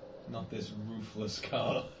 not this roofless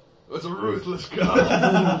car. It's a ruthless car.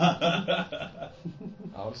 I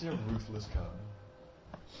want to see a ruthless car.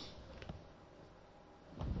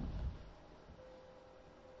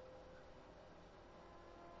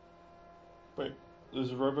 Wait,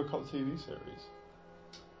 there's a Robocop TV series.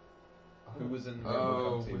 Who was in the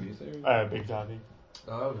Oh, Robocop TV series? Big Daddy.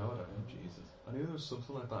 Oh, no, I don't know. Jesus. I knew there was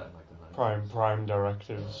something like that in like the 90s. Prime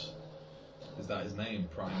Directives. Is that his name?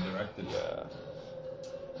 Prime Directed? Yeah.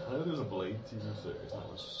 I know there was a Blade TV series and that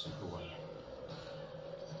was super well.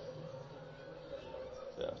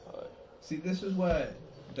 Yeah. See, this is where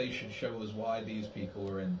they should show us why these people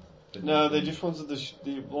are in. No, they just wanted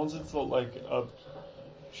they wanted to look like a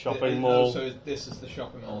shopping Oh, mall. so this is the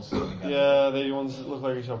shopping mall scene again. Yeah, they wanted it to look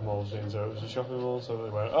like a shopping mall scene, so it was a shopping mall, so they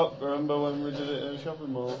went, oh, remember when we did it in a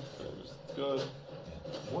shopping mall? It was good.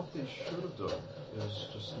 What they should have done is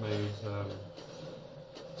just made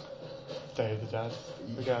Day of the Dead.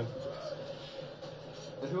 Again.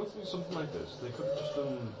 if you want to do something like this, they could have just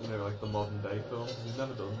done, like the modern day film. They've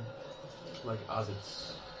never done like as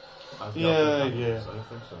it's as the Yeah, album yeah. happens. I don't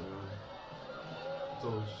think so. Anyway. It's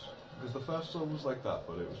always because the first one was like that,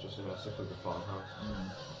 but it was just stuff like a farmhouse.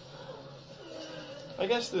 I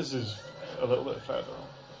guess this is a little bit further.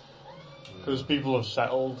 Because people have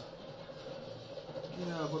settled.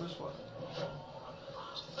 Yeah, but it's what.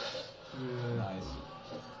 Yeah. Nice.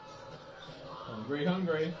 Hungry.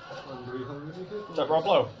 Hungry people. Is that Rob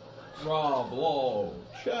Lowe? Rob Lowe.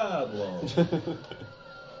 Chad Lowe.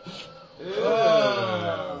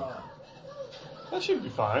 Yeah. That should be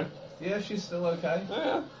fine. Yeah, she's still okay.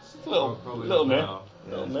 Yeah, it's a little, Probably little not nip. now.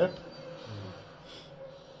 Little nip.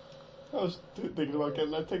 I was thinking about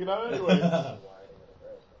getting that taken out anyway.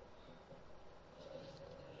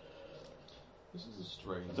 This is a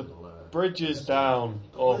strange The little bridge is down.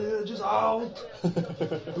 Oh. Just out!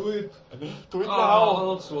 Do it! Do it now!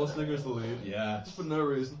 Arnold Schwarzenegger's the lead. Yeah. Just for no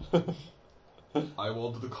reason. I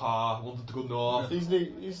wanted the car, I wanted to go north. He's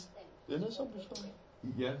in a zombie film.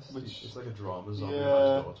 Yes, Which- it's like a drama zombie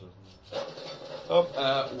Yeah. with his daughter.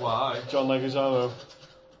 Oh, Why? John Leguizamo.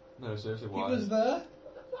 No, seriously, He why? was there.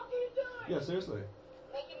 Yeah, seriously.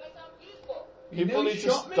 People nearly need to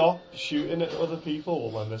shot me. stop shooting at other people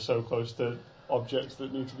when they're so close to objects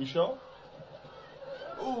that need to be shot.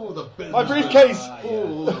 Ooh, the business. My briefcase! yeah.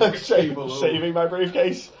 Ooh, Saving my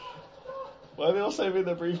briefcase. Why are they all saving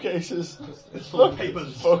their briefcases? It's full of Look,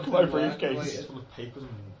 papers. Fuck my It's briefcase. It's full of papers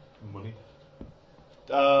and money.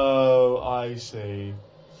 Oh, I see.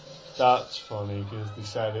 That's funny because they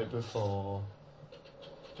said it before.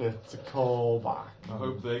 It's a callback. I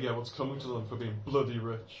hope they get what's coming to them for being bloody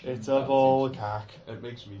rich. It's a ball cack. It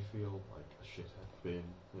makes me feel like a shithead being,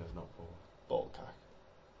 not poor. Ball cack.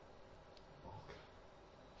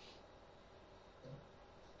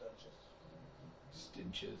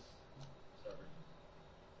 Stinches.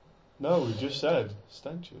 No, we just said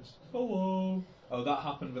stenches. Hello. Oh, that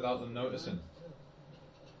happened without them noticing.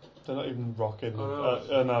 They're not even rocking. Oh,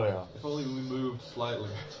 Now they are. If only we moved slightly,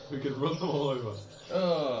 we could run them all over.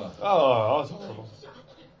 Oh, that's horrible.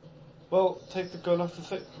 Well, take the gun off the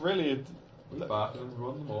thing. Really? We're back and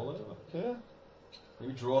run them all over. Yeah.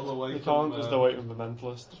 Maybe draw them away They from... can't because they're waiting for the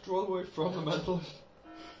mentalist. Just draw them away from the mentalist.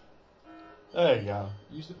 There you go.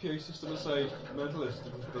 Use the PA system and say, mentalist,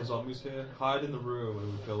 the zombies here, hide in the room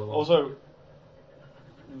and we kill them all. Also,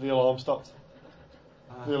 the alarm stopped.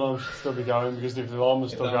 The alarm should still be going because if the alarm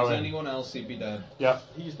was If still that was going. anyone else, he'd be dead. Yeah.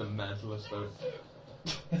 He's the mentalist though.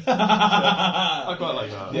 I I quite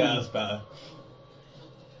like that. Yeah, that's better.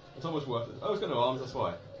 It's almost worth it. Oh, it's got no arms, that's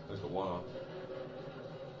why. It's got one arm.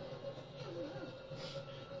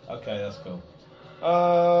 Okay, that's cool.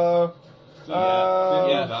 Didn't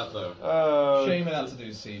yeah. do that though. Shame it had to do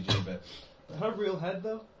CG bit. It had a real head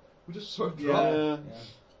though. We just sort of Yeah. dropped. Yeah.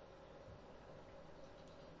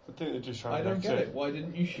 I think they're just trying I to don't mix get it. Why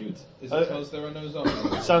didn't you shoot? Is it because there are no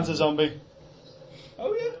zombies? Santa zombie.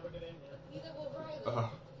 Oh yeah.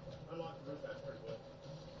 Unlock the roof hatch, pretty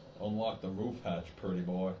boy. Unlock the roof hatch, pretty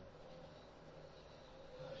boy.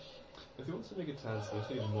 If he wants to make it tense,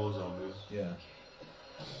 they need more zombies. Yeah.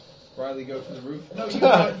 Riley, go for the roof. No,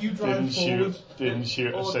 you drive, Didn't forward. Didn't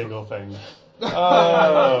shoot a Oh, single thing.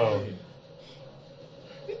 Oh.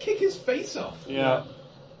 You kick his face off. Yeah.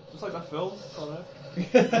 Just like that film on it.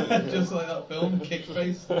 Just like that film, Kick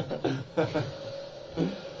Face.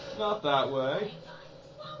 Not that way.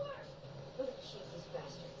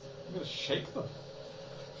 I'm gonna shake them.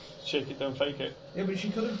 Shake it, don't fake it. Yeah, but she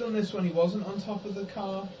could have done this when he wasn't on top of the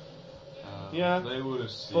car. Yeah. They would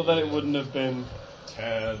have seen. But then it wouldn't have been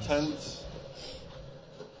Tense. tense.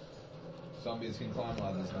 Zombies can climb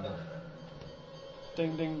ladders now.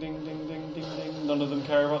 Ding, ding, ding, ding, ding, ding, ding. None of them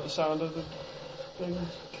care about the sound of the thing.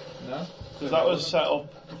 No? Because that was set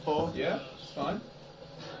up before. Yeah, it's fine.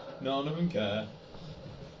 None of them care.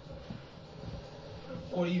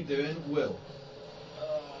 What are you doing, Will?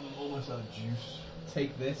 I'm almost out of juice.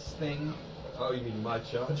 Take this thing, Oh, you mean my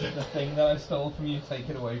charger? the thing that I stole from you, take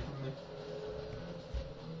it away from me.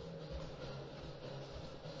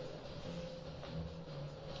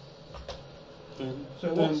 Dun,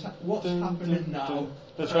 So dun, what's dun, happening dun, now? dun.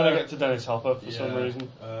 They're trying to get to Dennis Hopper for some Yeah. reason.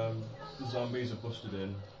 The zombies are busted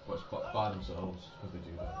in, but it's by themselves because they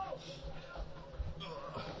do that.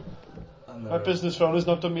 And My business phone has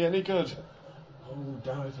not done me any good. Oh,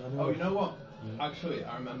 damn it! I know. Oh, you know what? Actually,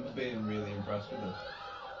 I remember being really impressed with this.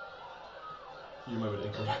 You remembered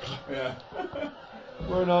incorrectly. Yeah.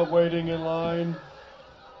 We're not waiting in line.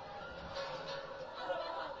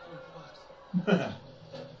 That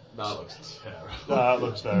looks terrible. That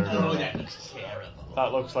looks very Oh, good. that looks terrible.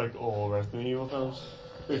 That looks like all Resident Evil films.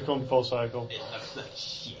 We've come full cycle. It looks like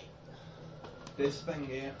shit. This thing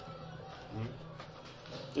here.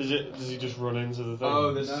 Does he just run into the thing?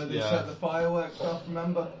 Oh, this. No, they yeah. set the fireworks off,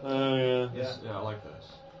 remember? Oh, yeah. Yeah. Yeah, I like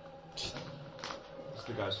this. It's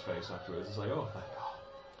the guy's face afterwards. It's like, oh, thank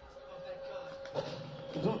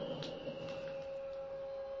God.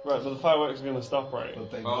 Right, but the fireworks are going to stop, right?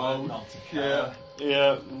 But they Oh, learned not to yeah. care.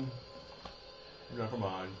 Yeah. Never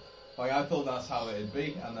mind. Like, I thought that's how it'd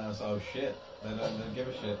be, and then I was like, oh shit, they don't give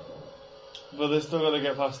a shit. But they're still going to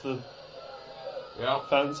get past the Yeah.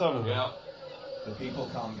 fence, haven't they? Yeah. The people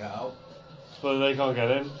can't get out. But they can't get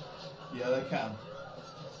in. Yeah, they can.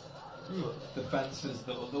 The fence is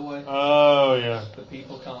the other way. Oh, yeah. The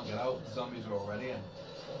people can't get out. The zombies are already in.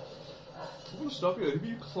 I'm gonna stop you. Who are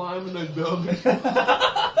you climbing those buildings?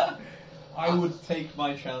 I would take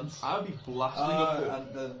my chance. I'd be blasting up the...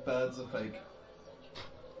 And the birds are fake.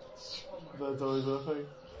 That's always a thing.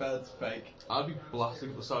 Birds fake. I'd be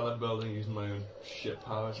blasting up the side of that building using my own shit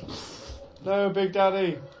powers. No, Big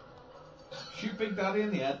Daddy. Shoot Big Daddy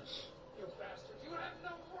in the head.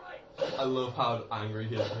 I love how angry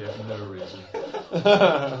he is here for no reason.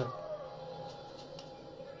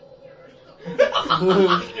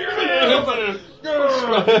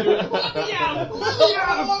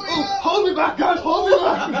 Hold me back, guys! Hold me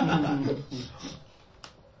back!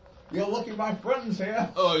 You're looking my friends here.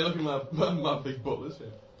 Oh, you're looking at my big butlers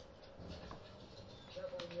here.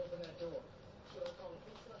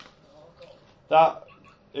 That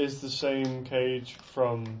is the same cage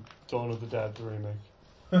from Dawn of the Dead, the remake.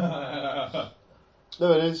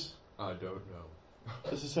 No, it is. I don't know.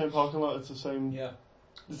 It's the same parking lot. It's the same. Yeah.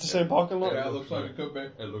 It's the same parking lot. Yeah, it looks like it could be.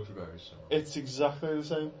 It looks very similar. It's exactly the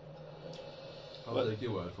same. I'll take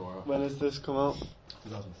your word for it. When has this come out?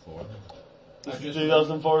 2004. This is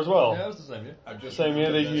 2004 as well. Yeah, it was the same year. Same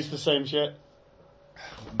year. They used the same shit.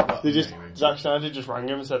 They just Zack Snyder just rang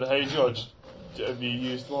him and said, "Hey George, have you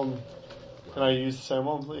used one? Can I use the same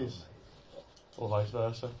one, please?" Or vice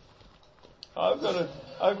versa. I've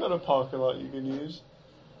got a parking lot you can use.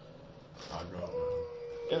 I'd rather.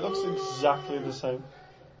 It looks exactly the same.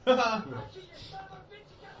 I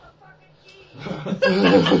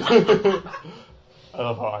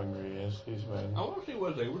love how angry he is. He's winning. I want to see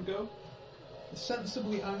where they would go.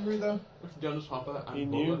 Sensibly angry though. With Dennis Hopper and He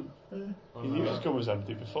Butler. knew. He knew his gun was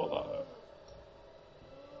empty before that.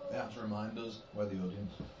 They have to remind us, we're the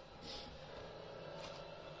audience.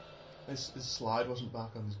 His slide wasn't back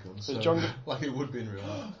on his gun, so John- like it would be in real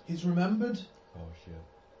life. He's remembered. Oh shit.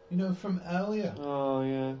 You know, from earlier. Oh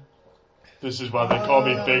yeah. This is why they call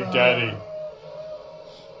me Big Daddy.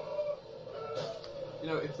 You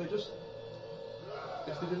know, if they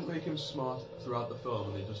didn't make him smart throughout the film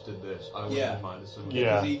and they just did this, I wouldn't have minded so much.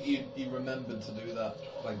 Yeah. Because he remembered to do that.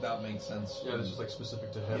 Like, that makes sense. Yeah, this is like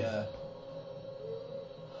specific to him. Yeah.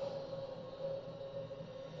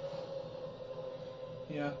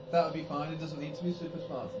 Yeah, that would be fine. It doesn't need to be super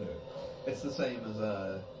smart to do it. It's the same as,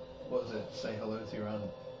 what was it? Say hello to your aunt.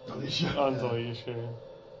 Until you shoot.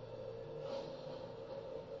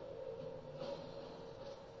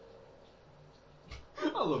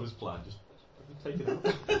 I love his plan, just take it out.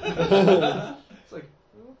 It's like,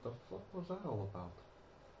 what the fuck was that all about?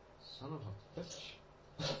 Son of a bitch.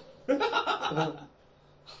 Can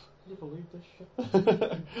you believe this shit?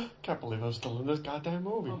 Can't believe I'm still in this goddamn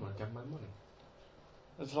movie. I'm gonna get my money.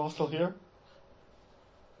 Is it all still here?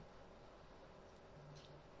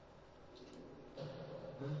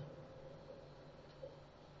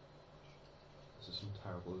 This is some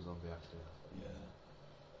terrible zombie acting. Yeah.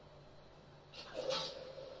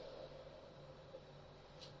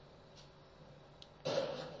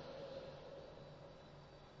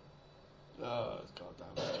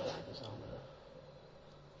 Goddamn,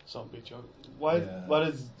 Zombie John. Why? Yeah. Why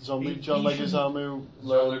did zombie He John should- Zombie.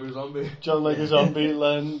 John Leguizamo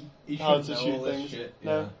learn He how should to know shoot all this things? shit,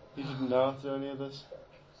 No, yeah. he didn't know how to do any of this.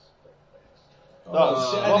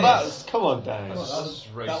 Dennis. That's come on, Dennis.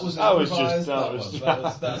 That was That was just- improvised, that was-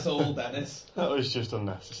 that's all Dennis. That was just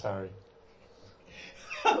unnecessary.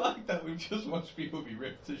 I like that we've just watched people be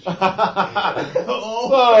ripped to shit.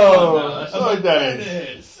 Whoa! that's Sorry, Dennis.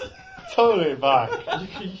 Dennis! Tone it back.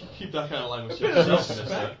 You keep that kind of language. Bit of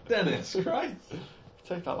respect, Dennis, Christ.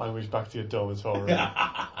 Take that language back to your dormitory.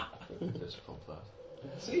 Just pump that.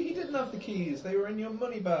 See, he didn't have the keys, they were in your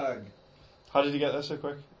money bag. How did he get there so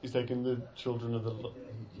quick? He's taking the children of the...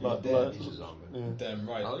 dead. He's a zombie. Yeah. Damn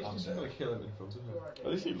right, I like I'm just dead. gonna kill him in front of him.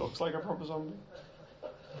 At least he looks like a proper zombie.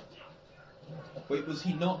 Wait, was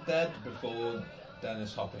he not dead before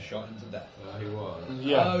Dennis Hopper shot him to death? He was.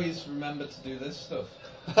 Yeah. Oh, he's remembered to do this stuff.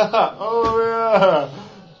 Oh yeah.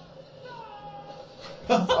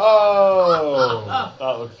 Oh,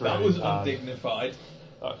 that looks really That was bad. undignified.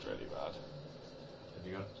 That was really bad. Have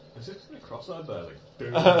you got? Is it a cross-eyed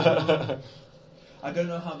there? Like, I don't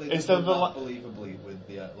know how they did Instead that of the believably with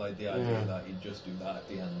the idea Yeah. that he'd just do that at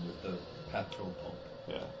the end with the petrol pump.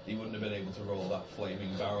 Yeah. He wouldn't have been able to roll that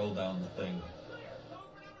flaming barrel down the thing.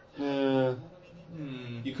 Yeah.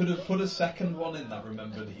 You could have put a second one in that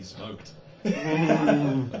remembered he smoked.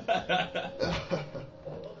 Yeah,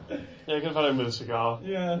 you can find him with a cigar.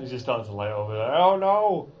 Yeah. He's just starting to lay over there. Oh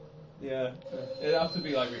no! Yeah. It'd have to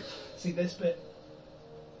be like, see this bit?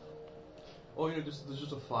 or there's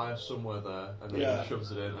just a fire somewhere there, and then Yeah. he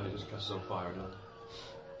shoves it in, and it just catches on fire.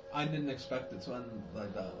 I didn't expect it to end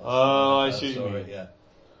like that. Oh, I When see what you saw mean. it, yeah.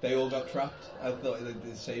 They all got trapped. I thought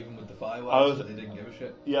they'd save them with the I fireworks, was- but they didn't give a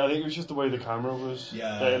shit. Yeah, I think it was just the way the camera was.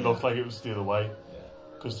 Yeah, that it yeah. looked like it was the other way. Yeah.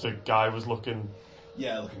 Because the guy was looking,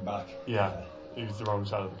 Yeah, looking back. yeah, he was the wrong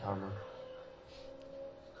side of the camera.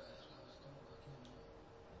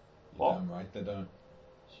 What? Damn right they don't.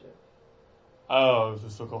 Shit. Oh, they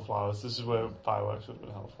still got flowers. This is where fireworks would have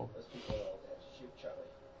been helpful. Those people are all dead. Shoot Charlie.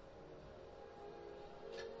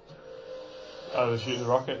 Oh, they're shooting the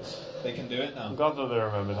rockets. They can do it I'm now. glad that they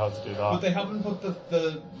remembered how to do But that. they haven't put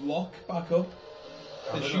the lock back up.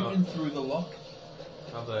 They're they shooting through the lock.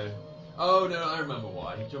 Have they? Oh no, I remember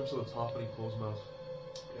why. He jumps on the top and he pulls them out.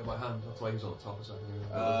 Yeah, by hand. That's why he was on the top a second ago.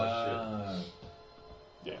 It looked like shit.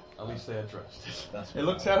 Yeah. At least they addressed it. That's It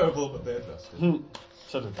looked terrible, but they addressed it.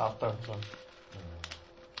 So did that though. So.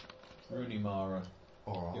 Rooney Mara.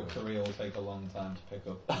 Oh, Your career will take a long time to pick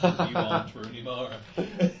up. Because you aren't Rooney Mara.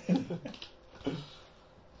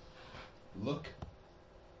 Look.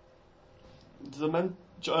 The men.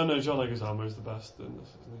 I know John Leguizamo is the best in this,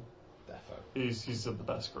 isn't Defo. he? He's had the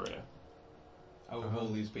best career. Out of all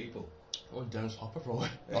these people. Oh, Dennis Hopper probably.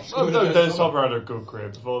 Oh, no, Dennis Hopper had a good career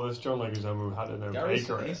before this. John Leguizamo had an Gary okay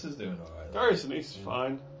career. Sinise is doing alright. Gary Sinise is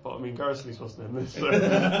fine, but I mean, Gary Sinise wasn't in this.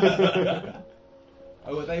 So.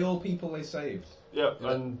 Oh, are they all people they saved? Yep,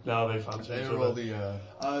 and now they fancy each They other. were all the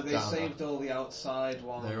Oh, they Down saved all the outside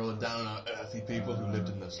ones. they were all the down and out earthy people who lived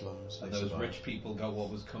in the slums. And They those survived. rich people got what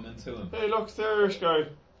was coming to them. Hey, look, it's the Irish guy. You?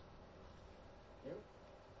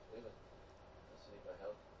 Leave it. Let's see if I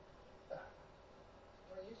help.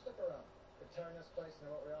 Well, you stick around. We're turning this place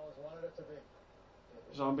into what we always wanted it to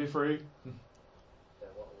be. Zombie free. Then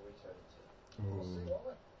what will we turn it to? We'll see, won't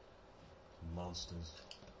we? Monsters.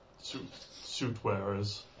 Suit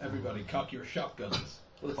wearers. Everybody, cock your shotguns.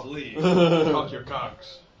 Let's leave. Cock your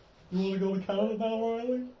cocks. You want to go to Canada now, Riley?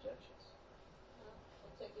 Objections.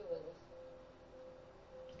 We'll take you with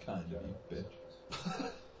us. Kind of, you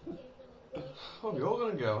bitch. Oh, we're all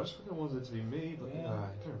gonna go. I just fucking wanted it to be me, but Yeah. you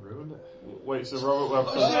kind of ruined it. Wait, so Robert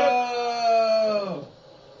Webster.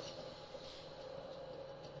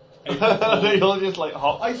 They all just like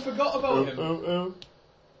hop. I forgot about Ooh, him. ooh, ooh.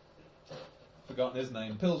 Forgotten his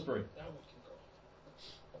name. Pillsbury. Now we can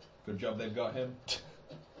go. Good job they've got him.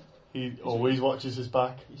 He always watches his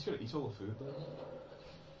back. He's gonna eat all the food though.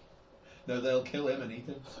 No, they'll kill him and eat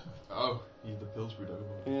him. Oh, he's the Pillsbury dog.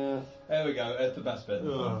 Yeah. There we go. It's the best bit.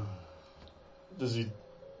 Oh, Does he?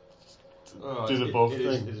 oh, Do the it- both it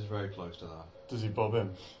is- thing. It is very close to that. Does he bob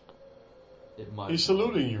him? It might. He's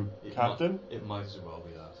saluting you, It Captain. It might as well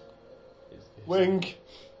be that. It's- Wink.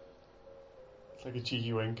 It's like a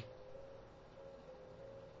cheeky wink.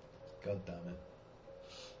 God damn it.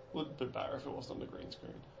 Would have been better if it wasn't on the green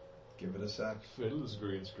screen. Give it a sec. Fiddler's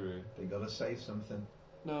green screen. They gotta say something.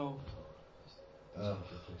 No, Oh.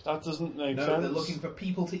 that doesn't make No, sense. they're looking for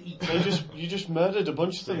people to eat. You just murdered a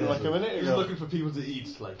bunch of them like a minute He's ago. looking for people to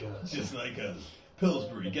eat like us. Just like us.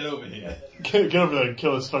 Pillsbury, get over here. Get over there and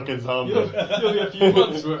kill this fucking zombie. You'll be a few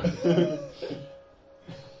months worth.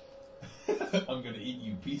 I'm gonna eat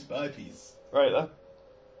you piece by piece. Right,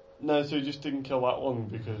 no, so he just didn't kill that one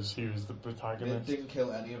because he was the They protagonist. didn't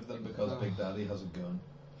kill any of them because Big Daddy has a gun.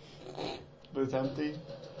 But it's empty.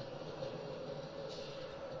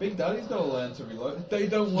 Big Daddy's gotta learn to reload. They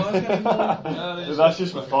don't work anymore. No, That's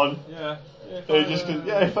just for fun. Yeah. They just can,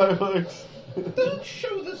 yeah, fireworks. Don't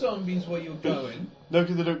show the zombies where you're going. No,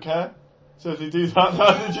 because they don't care. So if they do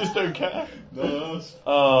that, they just don't care. No.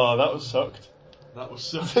 Oh, that was sucked. That was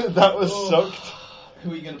so. That was sucked.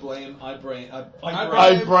 Who are you gonna blame? I blame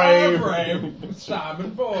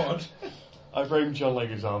Simon Ford. I blame John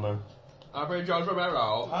Leguizamo. I bring John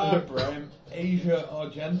Romero. I blame Asia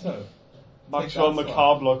Argento. Maxwell that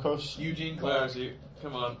Macabre Locus. Eugene Where Clark. is he?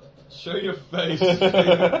 Come on. Show your face.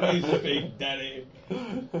 Face Big Daddy.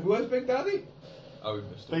 Where's Big Daddy? Oh, we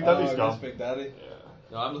missed Big it. Daddy's I gone. miss Big Daddy.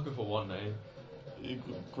 No, I'm looking for one name.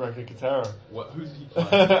 Greg Nicotero. What? Who did he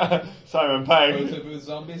play? Simon Oh, Pegg. so it was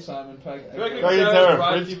zombie, Simon Pegg. Greg Greg Nicotero, Nicotero,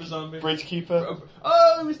 Brian Bridge- Keeper Zombie. Bridgekeeper.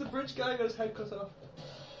 Oh, he was the bridge guy. Got his head cut off.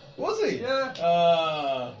 Was he?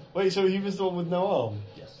 Yeah. Wait, so he was the one with no arm?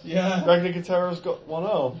 Yes. Yeah. Greg Nicotero's got one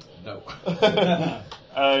arm. No.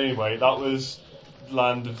 Anyway, that was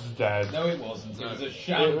Land of the Dead. No, it wasn't. It No. was a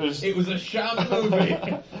sham. It was- a sham movie.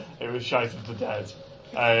 It was Shite of the Dead.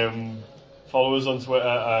 Follow us on Twitter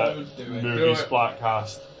Don't do it.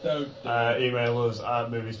 Moviesplatcast. Don't. Do it. Email us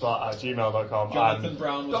at moviesplat@gmail.com. Jonathan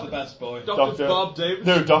Brown was the best boy. Dr. Bob Davis.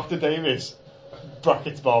 No, Dr. Davis.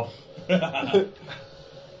 Brackets Bob.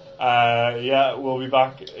 Yeah, we'll be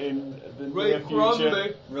back in the near Ray future.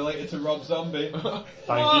 Crombie. Related to Rob Zombie.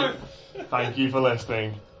 Thank you for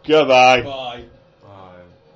listening. Goodbye. Bye.